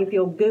blog. If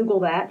you'll Google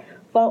that,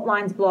 Fault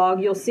Lines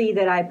blog, you'll see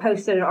that I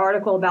posted an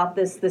article about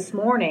this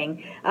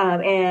morning,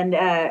 and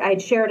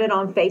I'd shared it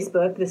on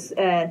Facebook.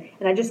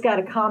 And I just got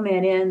a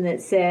comment in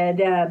that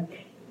said,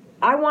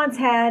 I once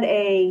had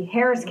a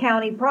Harris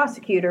County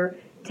prosecutor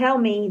tell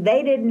me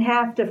they didn't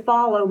have to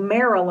follow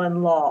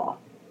Maryland law.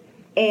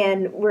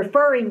 And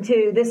referring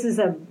to, this is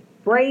a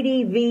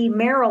Brady v.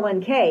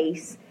 Maryland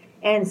case,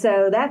 and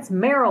so that's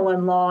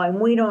Maryland law, and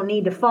we don't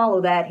need to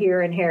follow that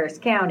here in Harris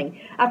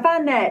County. I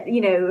find that,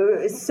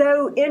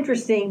 so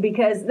interesting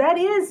because that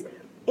is,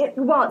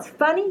 while it's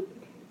funny,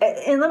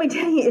 and let me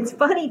tell you, it's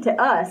funny to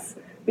us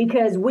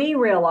because we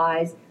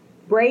realize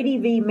Brady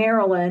v.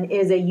 Maryland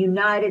is a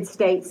United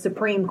States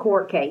Supreme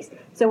Court case.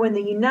 So when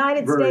the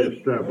United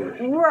States,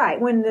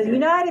 when the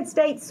United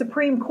States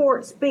Supreme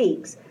Court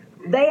speaks,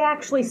 they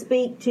actually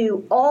speak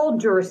to all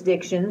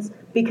jurisdictions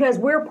because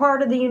we're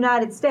part of the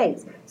United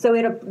States.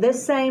 So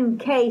this same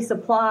case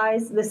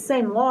applies, this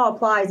same law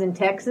applies in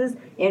Texas,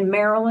 in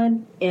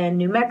Maryland, in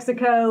New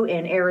Mexico,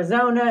 in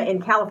Arizona,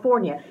 in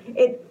California.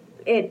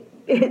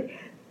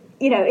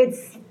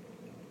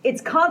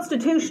 It's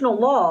constitutional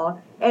law,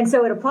 and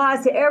so it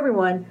applies to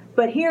everyone.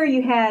 But here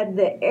you had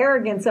the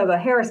arrogance of a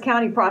Harris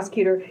County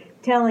prosecutor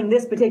telling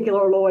this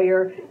particular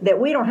lawyer that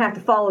we don't have to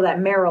follow that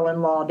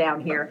Maryland law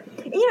down here.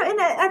 And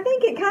I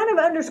think it kind of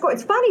underscores,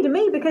 it's funny to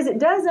me because it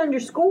does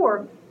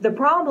underscore the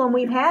problem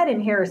we've had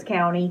in Harris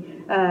County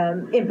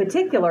in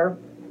particular,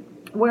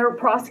 where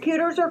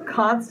prosecutors are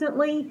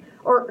constantly,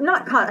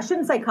 I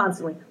shouldn't say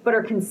constantly, but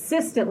are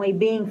consistently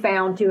being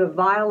found to have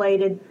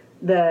violated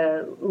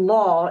the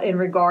law in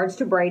regards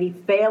to Brady,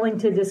 failing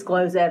to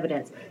disclose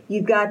evidence.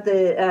 You've got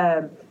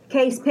the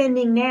case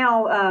pending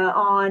now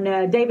on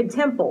David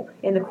Temple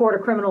in the Court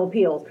of Criminal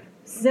Appeals.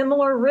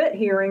 Similar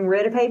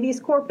writ of habeas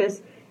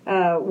corpus,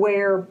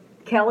 where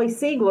Kelly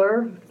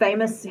Siegler,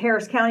 famous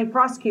Harris County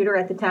prosecutor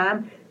at the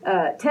time,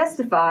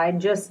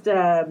 testified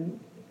that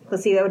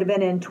would have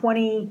been in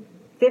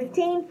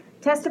 2015,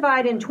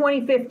 testified in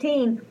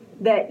 2015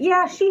 that,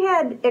 she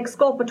had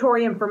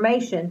exculpatory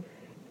information,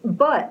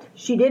 but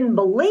she didn't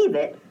believe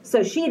it,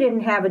 so she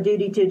didn't have a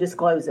duty to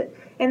disclose it.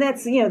 And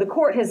that's, the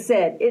court has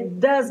said, it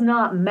does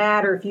not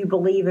matter if you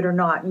believe it or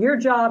not. Your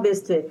job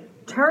is to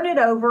turn it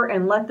over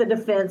and let the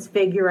defense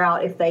figure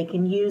out if they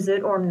can use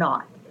it or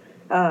not.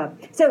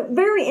 So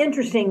very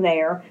interesting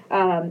there.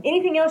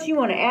 Anything else you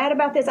want to add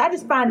about this? I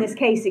just find this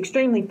case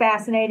extremely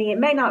fascinating. It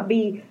may not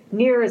be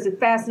near as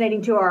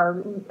fascinating to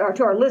our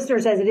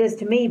listeners as it is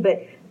to me,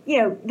 but,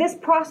 this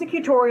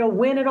prosecutorial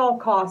win at all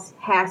costs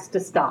has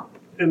to stop.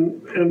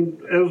 And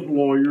as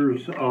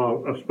lawyers,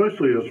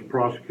 especially as a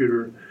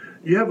prosecutor,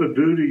 you have a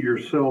duty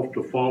yourself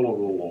to follow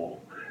the law.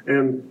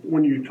 And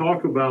when you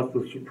talk about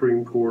the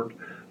Supreme Court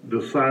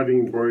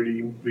deciding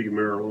Brady v.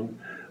 Maryland,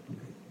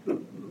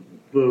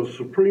 the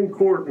Supreme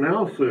Court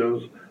now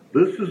says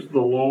this is the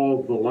law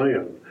of the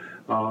land.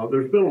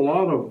 There's been a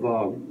lot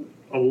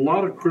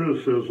of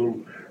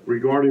criticism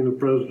regarding the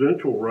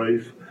presidential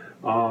race,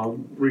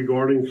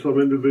 regarding some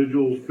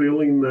individuals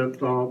feeling that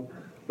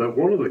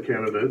one of the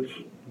candidates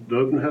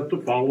doesn't have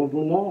to follow the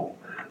law,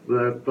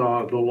 that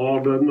the law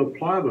doesn't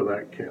apply to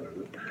that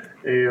candidate.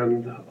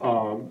 And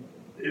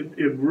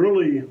it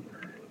really,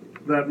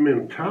 that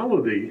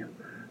mentality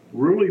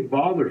really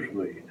bothers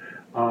me.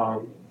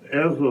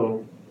 As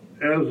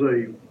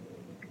a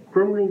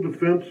criminal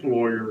defense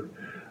lawyer,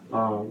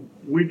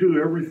 we do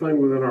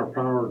everything within our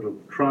power to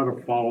try to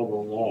follow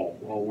the law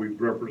while we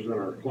represent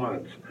our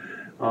clients.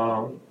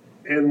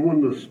 And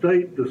when the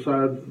state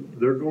decides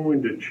they're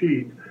going to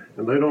cheat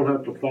and they don't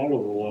have to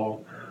follow the law,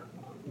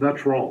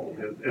 that's wrong,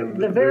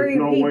 and there's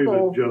no way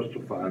to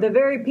justify it. The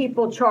very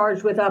people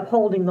charged with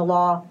upholding the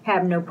law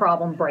have no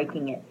problem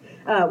breaking it.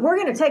 We're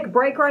going to take a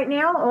break right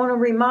now. I want to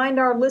remind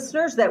our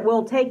listeners that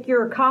we'll take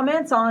your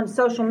comments on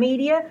social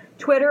media,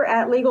 Twitter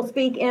at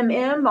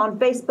LegalSpeakMM, on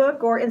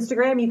Facebook or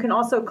Instagram. You can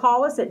also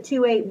call us at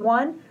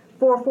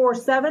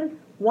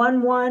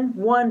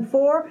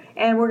 281-447-1114.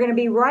 And we're going to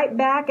be right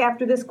back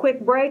after this quick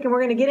break, and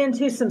we're going to get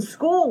into some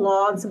school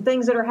law and some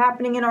things that are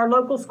happening in our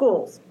local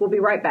schools. We'll be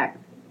right back.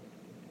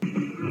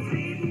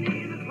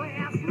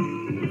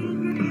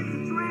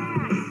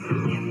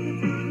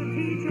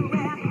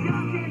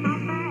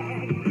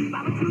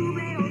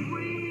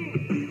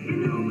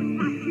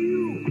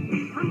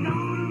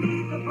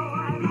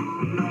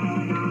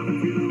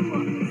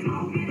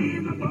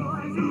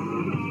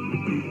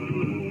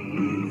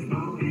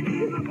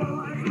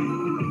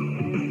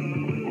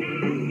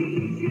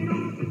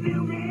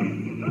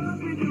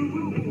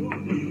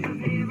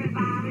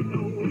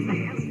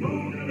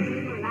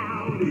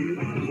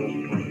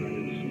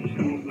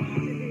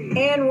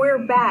 And we're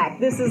back.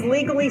 This is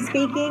Legally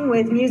Speaking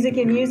with Musick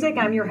and Musick.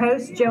 I'm your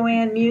host,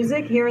 JoAnne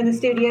Musick, here in the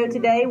studio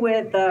today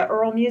with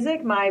Earl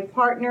Musick, my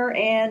partner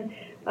and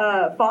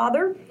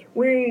father.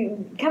 We're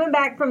coming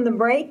back from the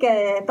break.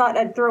 I thought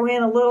I'd throw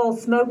in a little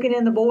smoking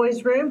in the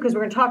boys' room because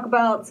we're going to talk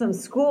about some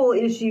school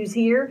issues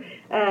here.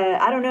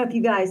 I don't know if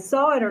you guys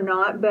saw it or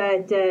not,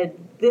 but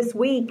this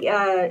week,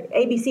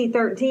 ABC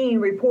 13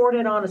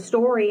 reported on a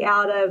story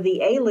out of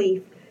the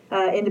Alief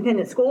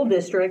Independent School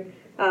District,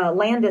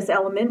 Landis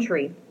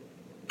Elementary,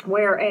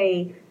 where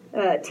a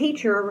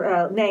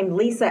teacher named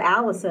Lisa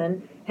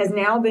Allison has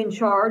now been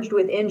charged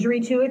with injury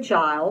to a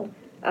child.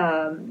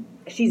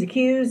 She's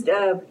accused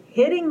of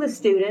hitting the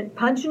student,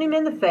 punching him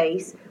in the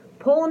face,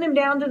 pulling him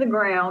down to the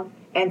ground,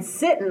 and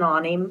sitting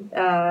on him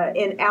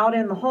out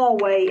in the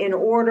hallway in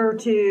order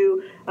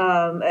to,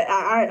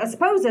 I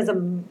suppose, as a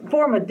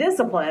form of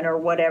discipline or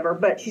whatever.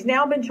 But she's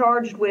now been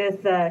charged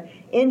with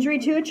injury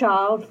to a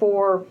child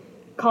for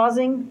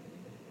causing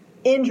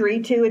injury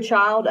to a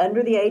child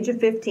under the age of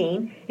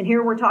 15. And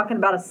here we're talking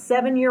about a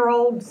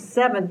 7-year-old,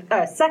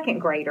 second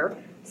grader,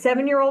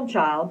 7-year-old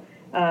child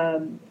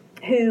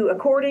who,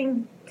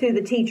 according to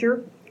the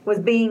teacher, was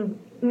being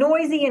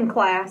noisy in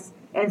class,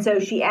 and so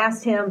she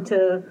asked him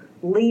to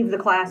leave the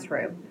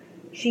classroom.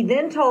 She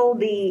then told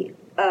the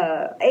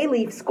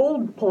Alief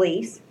school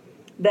police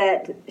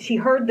that she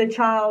heard the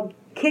child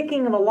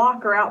kicking the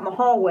locker out in the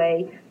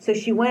hallway, so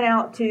she went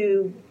out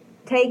to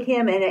take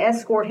him and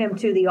escort him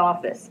to the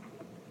office.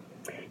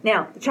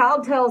 Now, the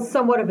child tells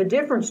somewhat of a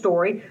different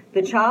story.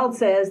 The child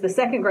says, the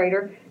second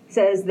grader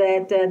says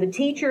that the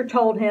teacher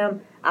told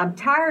him, "I'm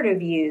tired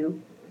of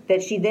you,"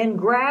 that she then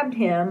grabbed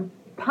him,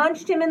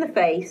 punched him in the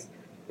face,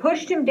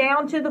 pushed him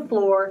down to the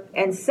floor,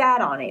 and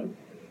sat on him.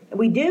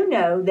 We do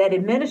know that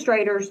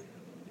administrators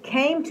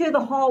came to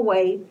the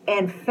hallway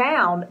and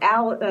found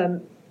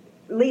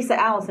Lisa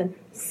Allison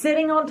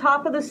sitting on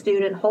top of the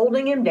student,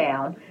 holding him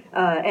down,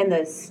 and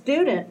the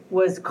student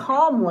was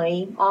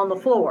calmly on the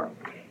floor.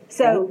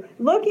 So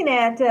looking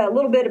at a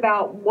little bit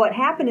about what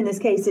happened in this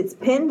case, it's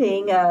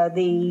pending in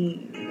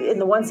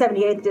the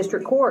 178th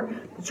District Court.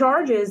 The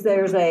charges,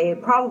 there's a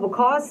probable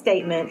cause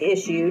statement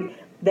issued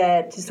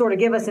that to sort of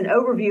give us an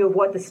overview of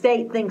what the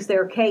state thinks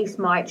their case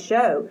might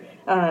show.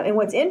 And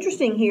what's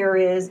interesting here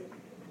is,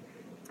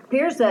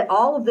 appears that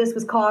all of this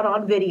was caught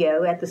on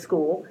video at the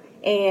school,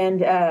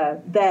 and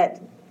that,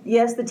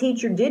 yes, the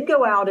teacher did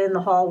go out in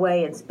the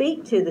hallway and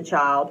speak to the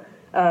child,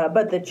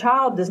 but the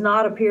child does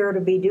not appear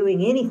to be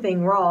doing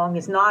anything wrong,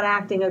 is not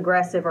acting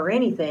aggressive or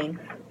anything,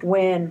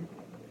 when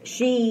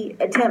she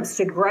attempts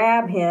to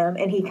grab him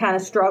and he kind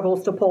of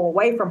struggles to pull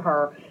away from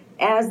her.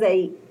 As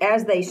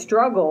they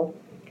struggle,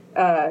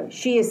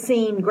 she is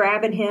seen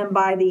grabbing him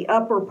by the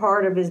upper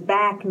part of his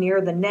back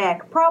near the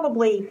neck,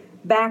 probably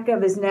back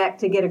of his neck,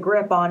 to get a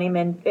grip on him,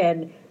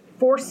 and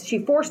she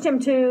forced him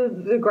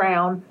to the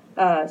ground,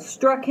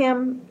 struck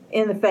him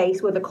in the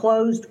face with a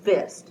closed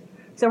fist.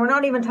 So we're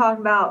not even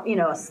talking about,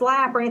 a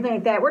slap or anything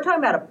like that. We're talking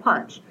about a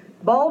punch.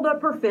 Balled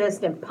up her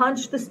fist and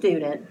punched the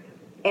student,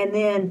 and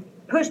then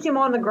pushed him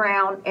on the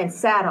ground and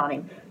sat on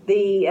him.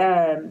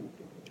 The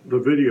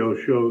video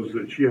shows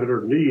that she had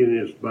her knee in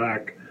his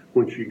back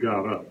when she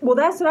got up. Well,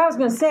 that's what I was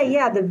going to say.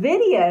 Yeah, the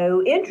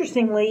video,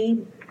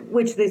 interestingly,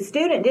 which the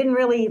student didn't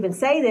really even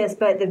say this,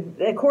 but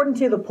according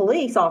to the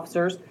police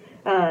officers,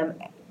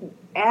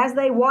 as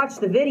they watched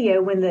the video,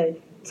 when the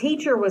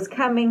teacher was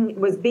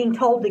being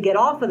told to get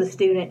off of the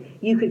student,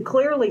 you could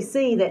clearly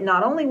see that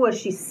not only was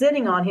she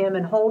sitting on him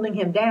and holding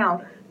him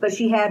down, but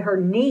she had her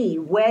knee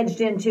wedged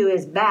into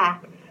his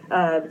back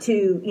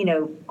to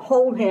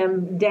hold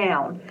him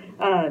down.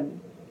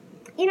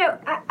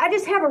 I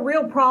just have a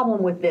real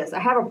problem with this. I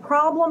have a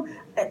problem.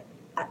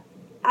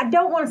 I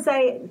don't want to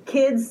say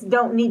kids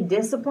don't need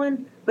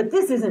discipline, but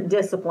this isn't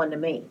discipline to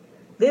me.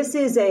 This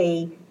is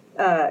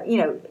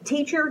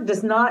teacher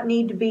does not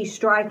need to be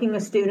striking a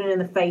student in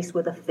the face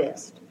with a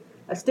fist.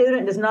 A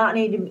teacher does not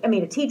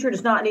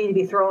need to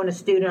be throwing a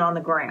student on the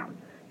ground.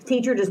 A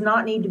teacher does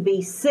not need to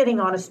be sitting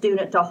on a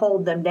student to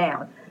hold them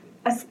down,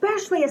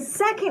 especially a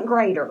second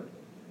grader.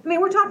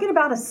 We're talking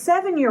about a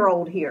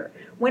 7-year-old here.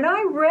 When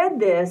I read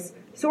this,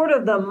 sort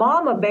of the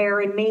mama bear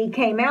in me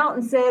came out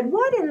and said,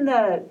 what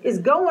is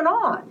going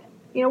on?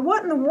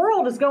 What in the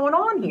world is going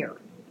on here?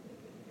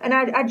 And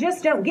I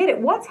just don't get it.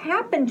 What's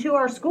happened to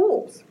our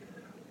schools?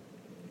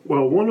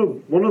 Well, one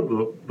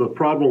of the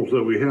problems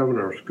that we have in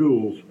our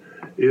schools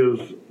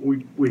is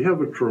we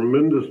have a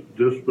tremendous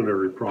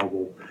disciplinary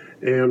problem.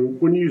 And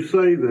when you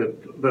say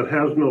that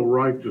has no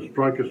right to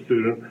strike a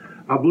student,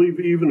 I believe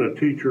even a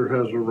teacher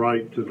has a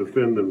right to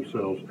defend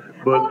themselves.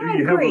 But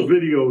you have a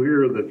video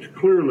here that's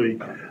clearly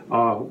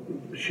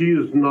she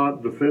is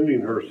not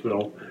defending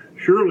herself.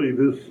 Surely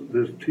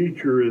this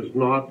teacher is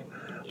not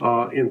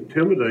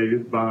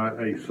intimidated by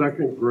a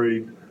second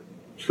grade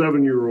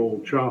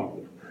 7-year-old child.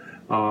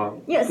 A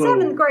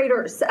second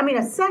grader,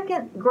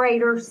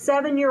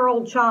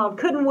 7-year-old child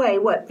couldn't weigh,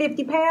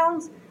 50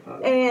 pounds?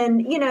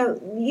 And,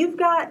 you've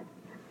got,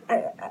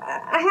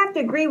 I have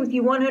to agree with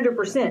you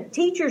 100%.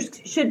 Teachers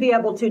should be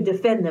able to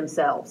defend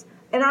themselves.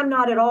 And I'm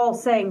not at all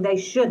saying they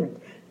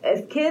shouldn't.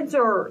 If kids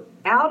are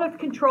out of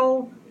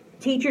control,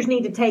 teachers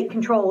need to take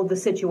control of the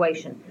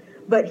situation.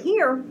 But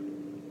here,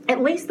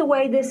 at least the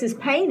way this is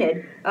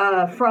painted,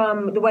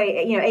 from the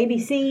way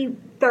ABC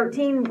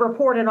 13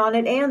 reported on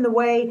it, and the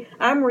way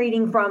I'm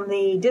reading from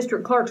the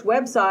district clerk's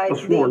website,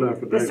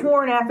 the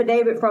sworn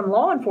affidavit from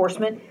law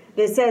enforcement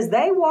that says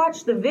they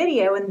watched the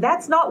video, and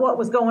that's not what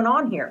was going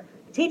on here.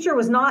 The teacher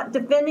was not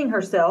defending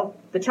herself.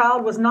 The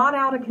child was not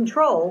out of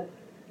control.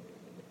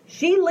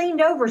 She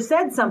leaned over,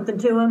 said something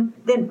to him,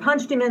 then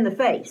punched him in the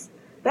face.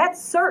 That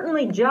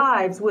certainly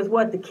jives with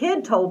what the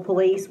kid told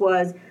police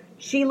was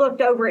she looked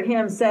over at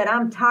him, said,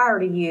 "I'm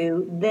tired of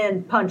you,"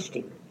 then punched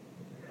him.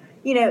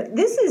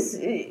 This is,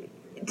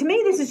 to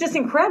me, this is just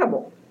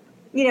incredible.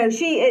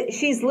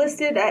 She's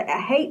listed,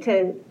 I hate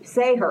to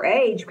say her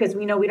age because,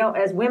 we don't,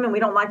 as women, we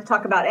don't like to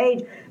talk about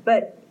age,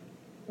 but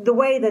the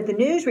way that the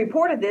news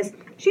reported this,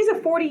 she's a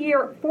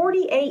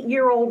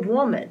 48-year-old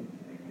woman.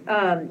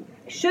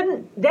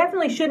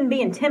 Definitely shouldn't be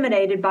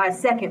intimidated by a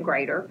second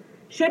grader.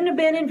 Shouldn't have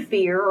been in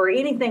fear or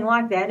anything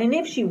like that. And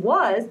if she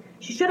was,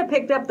 she should have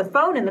picked up the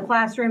phone in the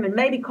classroom and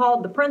maybe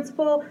called the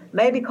principal,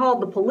 maybe called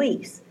the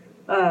police.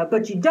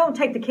 But you don't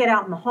take the kid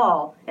out in the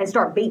hall and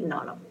start beating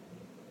on them.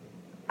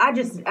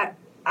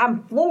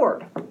 I'm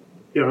floored.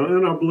 Yeah,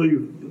 and I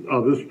believe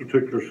this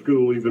particular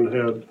school even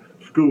had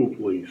school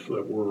police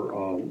that were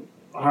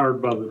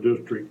hired by the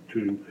district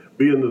to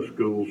be in the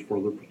schools for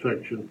the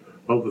protection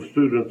of the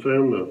students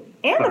and the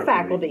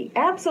faculty.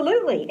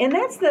 Absolutely. And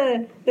that's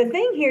the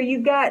thing here.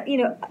 You've got,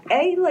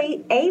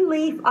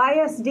 Alief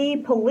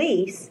ISD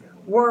police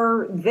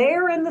were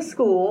there in the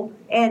school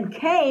and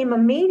came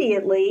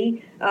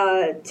immediately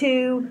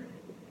to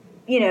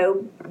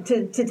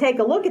take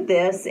a look at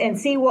this and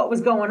see what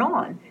was going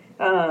on.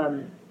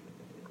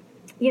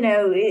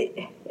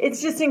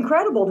 It's just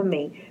incredible to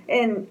me.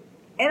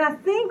 And I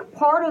think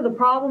part of the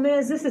problem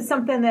is, this is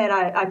something that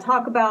I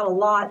talk about a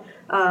lot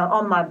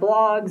on my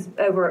blogs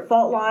over at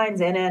Fault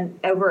Lines and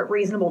over at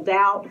Reasonable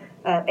Doubt,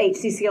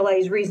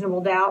 HCCLA's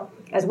Reasonable Doubt,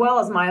 as well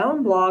as my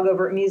own blog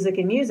over at Musick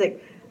and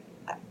Musick.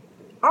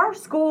 Our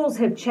schools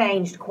have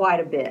changed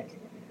quite a bit.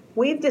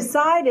 We've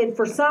decided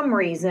for some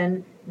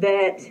reason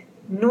that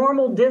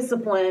normal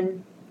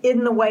discipline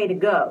isn't the way to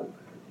go.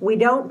 We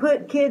don't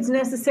put kids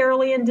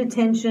necessarily in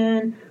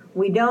detention.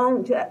 We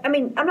don't,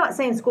 I'm not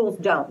saying schools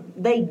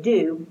don't. They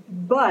do,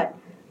 but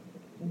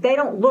they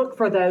don't look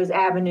for those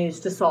avenues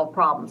to solve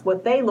problems.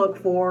 What they look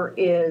for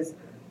is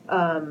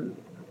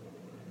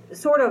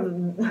sort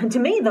of, to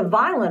me, the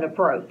violent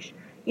approach.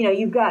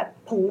 You've got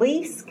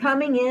police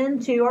coming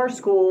into our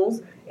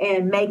schools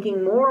and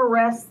making more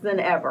arrests than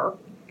ever,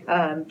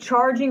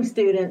 charging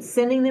students,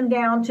 sending them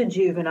down to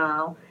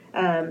juvenile,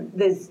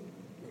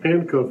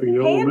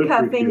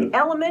 handcuffing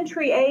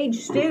elementary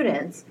age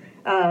students,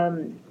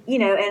 and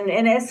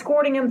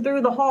escorting them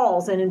through the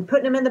halls and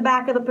putting them in the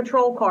back of the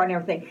patrol car and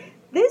everything.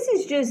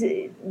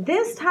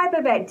 This type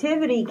of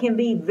activity can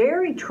be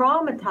very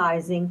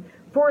traumatizing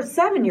for a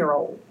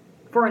 7-year-old,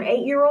 for an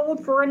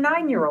 8-year-old, for a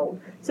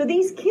 9-year-old. So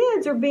these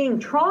kids are being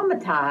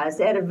traumatized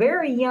at a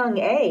very young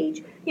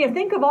age.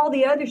 Think of all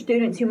the other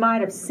students who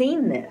might have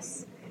seen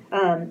this,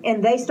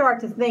 and they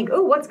start to think,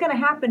 "Oh, what's going to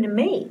happen to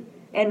me?"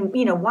 And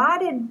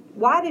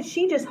why did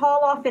she just haul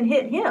off and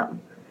hit him?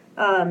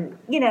 I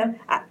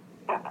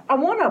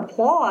want to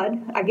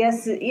applaud, I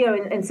guess,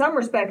 in some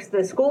respects,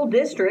 the school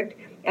district,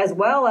 as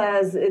well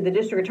as the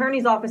district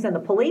attorney's office and the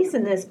police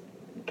in this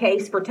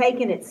case, for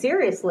taking it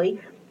seriously.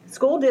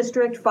 School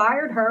district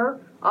fired her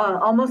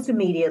almost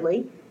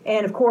immediately.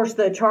 And, of course,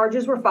 the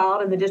charges were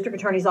filed and the district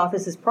attorney's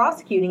office is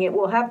prosecuting it.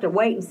 We'll have to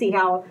wait and see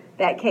how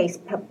that case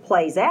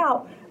plays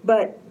out.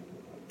 But,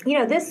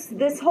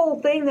 this whole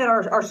thing that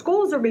our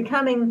schools are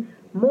becoming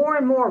more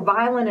and more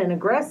violent and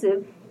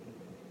aggressive,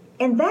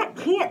 and that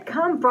can't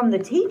come from the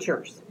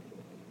teachers.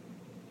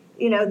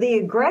 The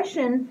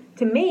aggression,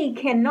 to me,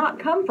 cannot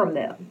come from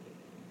them.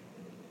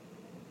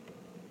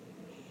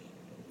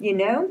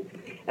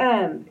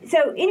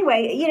 So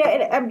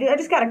anyway, I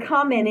just got a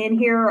comment in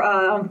here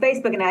on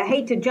Facebook, and I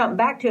hate to jump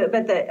back to it,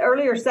 but the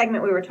earlier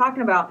segment we were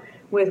talking about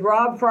with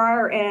Rob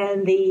Fryer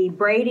and the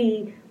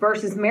Brady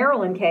versus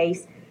Maryland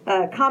case,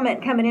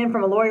 comment coming in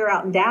from a lawyer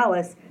out in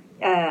Dallas.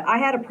 I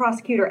had a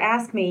prosecutor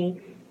ask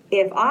me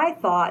if I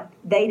thought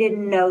they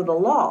didn't know the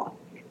law.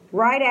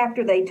 Right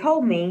after they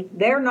told me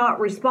they're not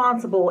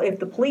responsible if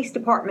the police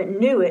department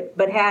knew it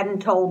but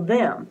hadn't told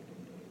them.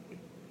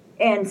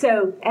 And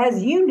so,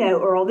 as you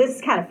know, Earl, this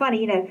is kind of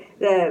funny.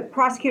 The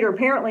prosecutor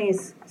apparently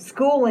is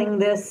schooling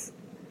this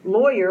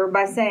lawyer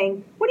by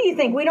saying, "What do you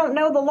think? We don't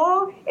know the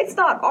law? It's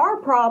not our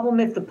problem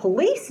if the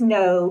police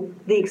know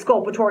the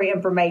exculpatory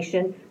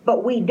information,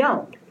 but we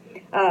don't."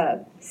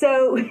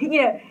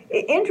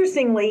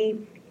 Interestingly,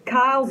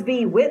 Kyles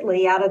v.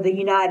 Whitley out of the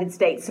United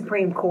States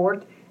Supreme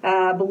Court,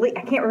 I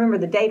can't remember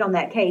the date on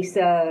that case,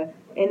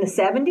 in the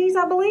 70s,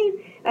 I believe,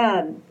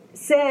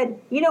 said,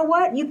 you know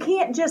what, you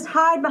can't just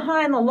hide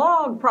behind the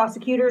law,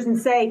 prosecutors, and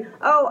say,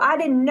 "Oh, I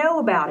didn't know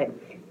about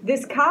it."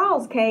 This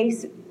Kyles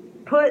case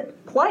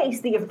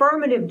place the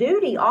affirmative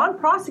duty on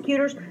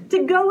prosecutors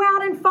to go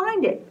out and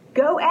find it.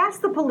 Go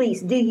ask the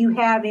police, do you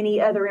have any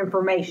other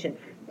information?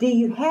 Do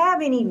you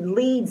have any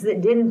leads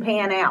that didn't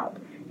pan out?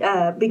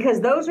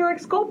 Because those are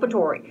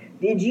exculpatory.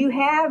 Did you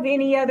have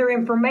any other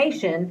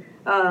information,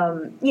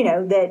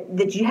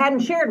 that you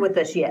hadn't shared with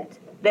us yet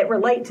that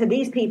relate to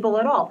these people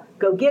at all?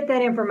 Go get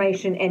that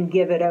information and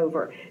give it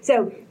over.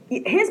 So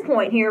his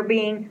point here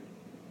being,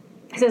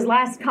 his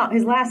last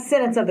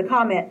sentence of the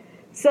comment,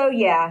 so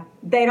yeah,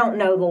 they don't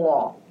know the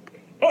law.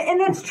 And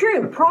that's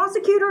true.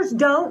 Prosecutors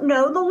don't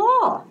know the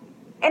law.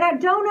 And I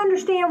don't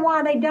understand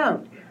why they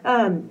don't.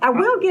 I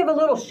will give a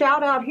little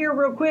shout out here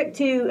real quick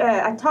to,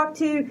 I talked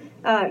to,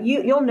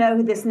 you'll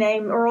know this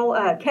name,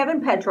 Earl,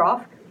 Kevin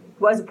Petroff,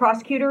 was a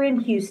prosecutor in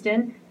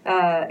Houston,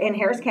 in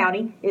Harris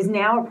County, is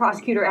now a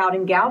prosecutor out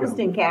in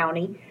Galveston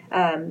County.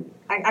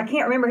 I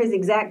can't remember his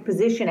exact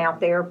position out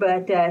there,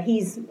 but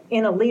he's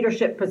in a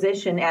leadership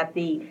position at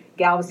the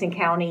Galveston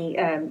County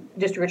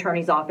District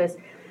Attorney's Office.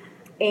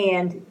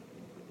 And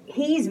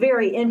he's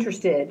very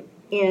interested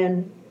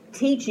in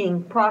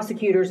teaching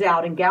prosecutors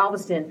out in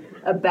Galveston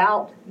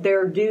about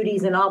their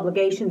duties and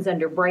obligations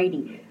under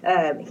Brady.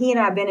 He and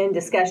I have been in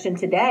discussion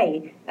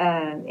today,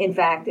 in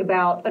fact,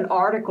 about an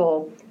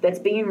article that's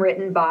being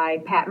written by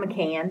Pat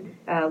McCann,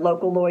 a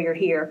local lawyer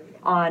here,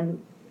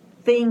 on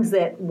things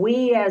that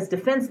we as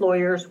defense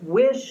lawyers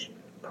wish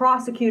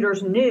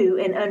prosecutors knew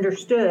and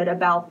understood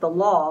about the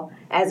law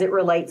as it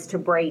relates to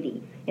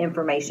Brady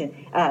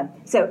information.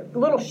 So a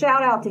little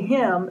shout out to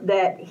him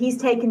that he's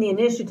taken the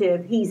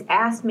initiative. He's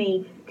asked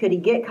me, could he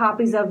get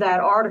copies of that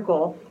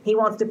article? He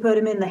wants to put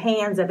them in the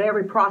hands of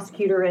every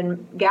prosecutor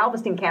in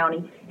Galveston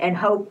County and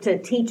hope to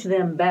teach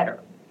them better.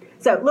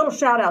 So a little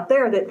shout out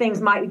there that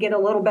things might get a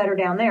little better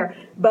down there.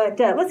 But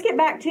let's get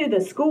back to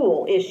the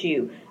school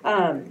issue.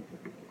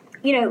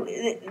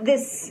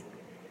 This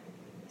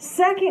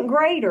second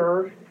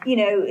grader,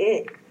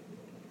 it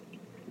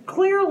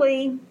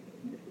clearly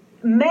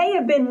may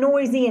have been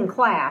noisy in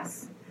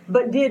class,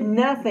 but did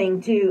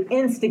nothing to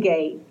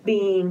instigate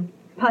being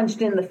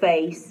punched in the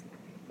face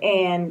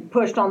and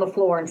pushed on the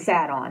floor and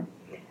sat on.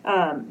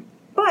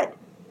 But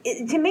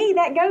to me,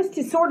 that goes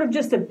to sort of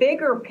just a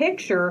bigger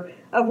picture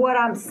of what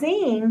I'm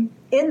seeing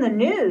in the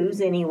news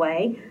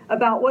anyway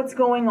about what's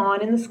going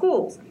on in the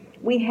schools.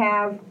 We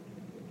have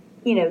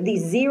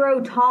these zero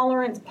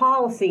tolerance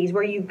policies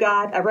where you've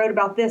got, I wrote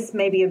about this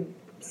maybe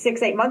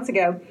 6-8 months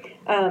ago,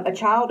 a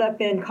child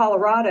up in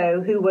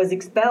Colorado who was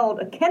expelled,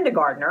 a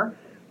kindergartner,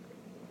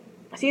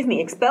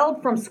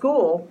 expelled from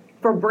school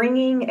for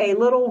bringing a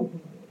little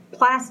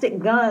plastic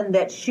gun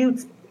that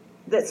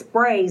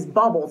sprays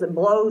bubbles, it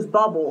blows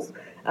bubbles,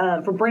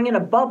 for bringing a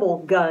bubble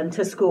gun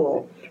to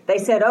school. They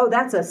said, oh,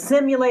 that's a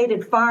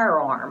simulated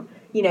firearm.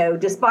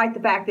 Despite the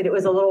fact that it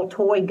was a little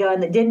toy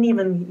gun that didn't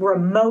even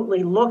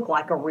remotely look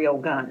like a real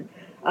gun.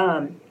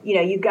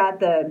 You've got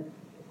the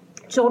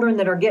children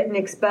that are getting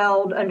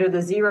expelled under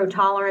the zero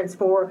tolerance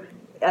for,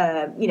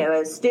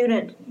 a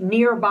student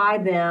nearby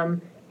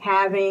them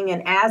having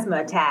an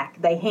asthma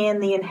attack. They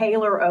hand the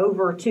inhaler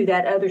over to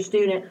that other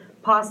student,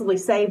 possibly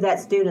save that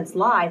student's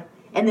life,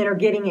 and then are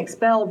getting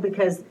expelled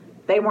because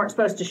they weren't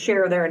supposed to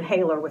share their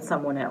inhaler with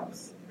someone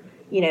else.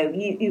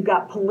 You've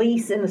got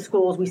police in the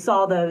schools. We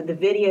saw the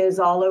videos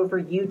all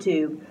over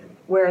YouTube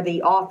where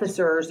the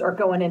officers are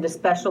going into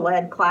special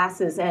ed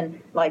classes and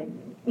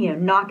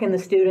knocking the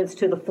students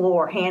to the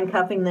floor,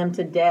 handcuffing them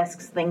to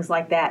desks, things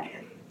like that.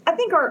 I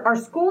think our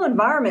school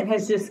environment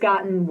has just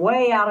gotten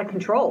way out of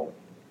control.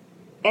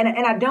 And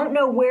I don't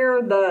know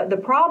where the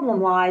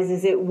problem lies.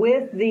 Is it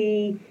with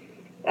the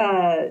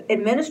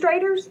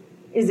administrators?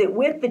 Is it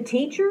with the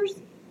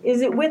teachers?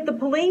 Is it with the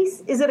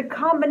police? Is it a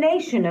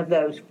combination of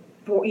those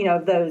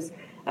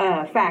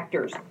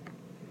factors?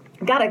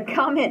 Got a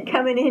comment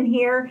coming in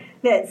here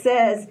that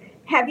says,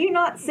 have you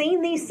not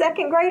seen these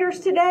second graders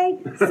today?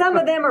 Some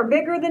of them are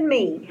bigger than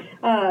me.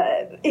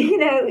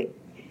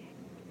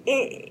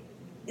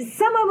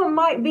 Some of them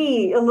might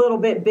be a little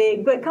bit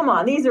big, but come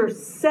on, these are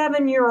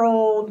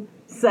 7-year-old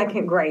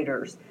second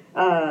graders.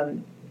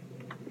 Even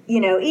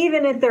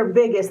if they're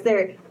biggest,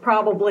 they're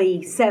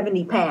probably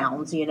 70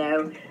 pounds,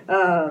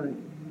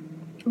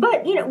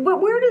 But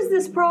where does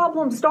this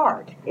problem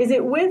start? Is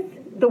it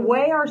with the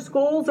way our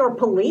schools are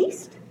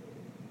policed?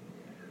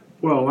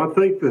 Well, I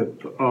think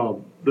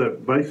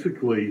that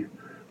basically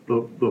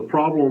the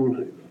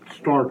problem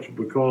starts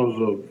because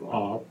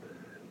of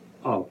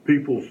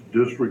people's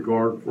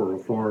disregard for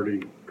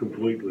authority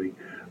completely.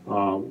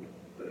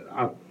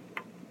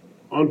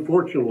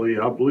 Unfortunately,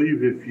 I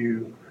believe if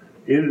you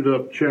ended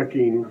up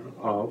checking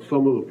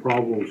some of the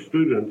problem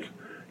students,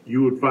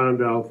 you would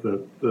find out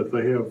that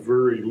they have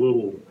very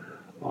little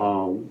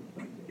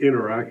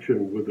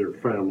interaction with their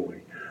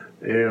family,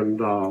 and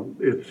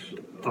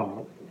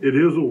it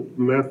is a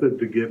method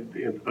to get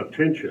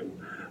attention.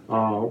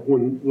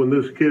 When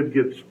this kid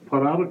gets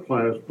put out of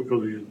class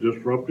because he's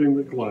disrupting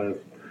the class,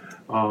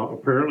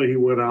 apparently he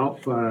went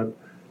outside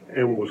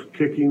and was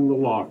kicking the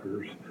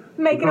lockers,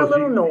 making a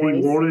little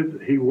noise.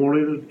 He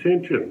wanted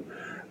attention.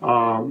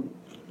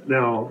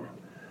 Now,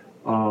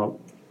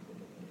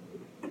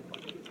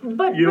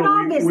 But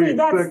obviously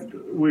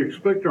we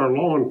expect our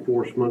law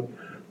enforcement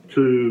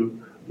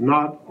to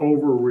not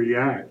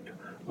overreact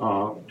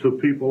to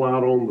people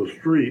out on the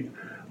street,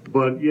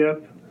 but yet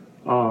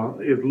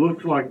it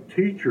looks like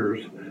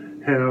teachers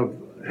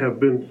have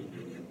been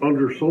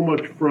under so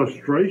much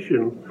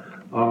frustration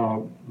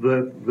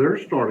that they're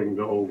starting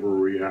to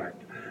overreact,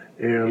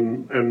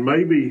 and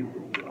maybe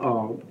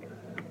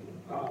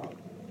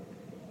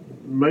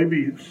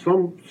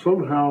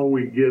somehow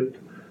we get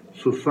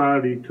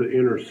society to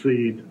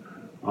intercede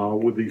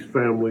with these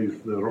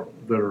families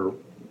that are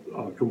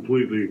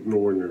completely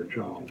ignoring their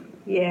child.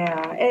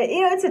 Yeah,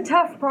 it's a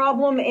tough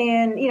problem,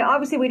 and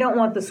obviously we don't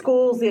want the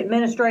schools, the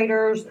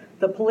administrators,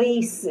 the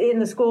police in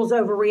the schools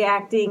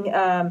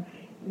overreacting.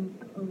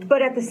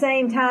 But at the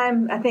same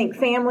time, I think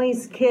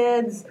families,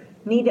 kids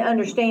need to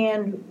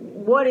understand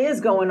what is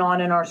going on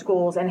in our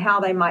schools and how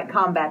they might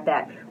combat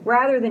that.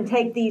 Rather than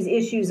take these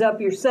issues up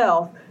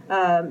yourself,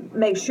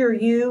 make sure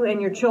you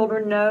and your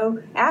children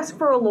know. Ask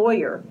for a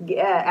lawyer.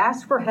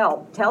 Ask for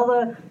help. Tell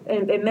the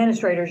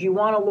administrators you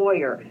want a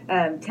lawyer.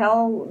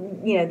 Tell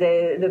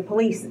the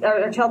police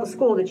or tell the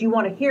school that you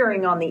want a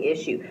hearing on the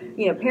issue.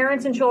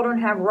 Parents and children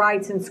have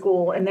rights in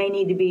school, and they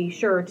need to be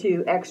sure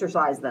to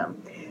exercise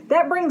them.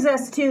 That brings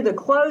us to the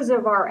close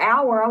of our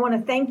hour. I want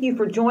to thank you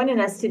for joining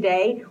us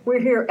today. We're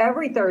here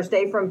every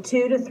Thursday from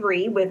 2 to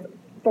 3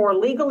 for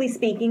Legally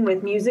Speaking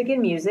with Musick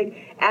and Musick.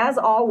 As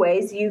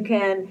always, you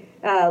can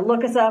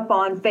look us up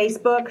on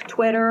Facebook,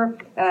 Twitter,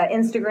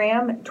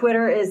 Instagram.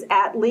 Twitter is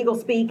at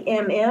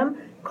LegalSpeakMM.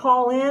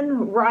 Call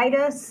in, write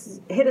us,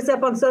 hit us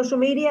up on social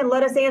media, and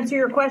let us answer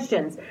your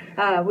questions.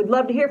 We'd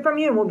love to hear from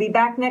you, and we'll be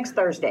back next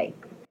Thursday.